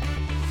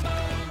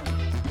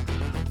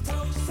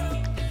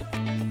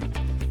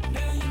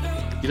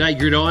 G'day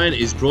Gridiron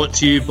is brought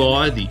to you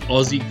by the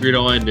Aussie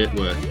Gridiron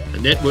Network, a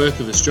network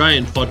of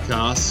Australian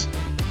podcasts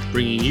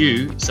bringing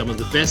you some of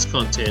the best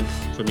content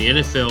from the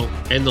NFL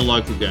and the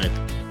local game.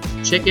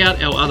 Check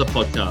out our other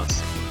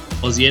podcasts,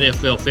 Aussie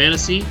NFL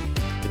Fantasy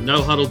and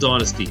No Huddle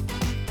Dynasty,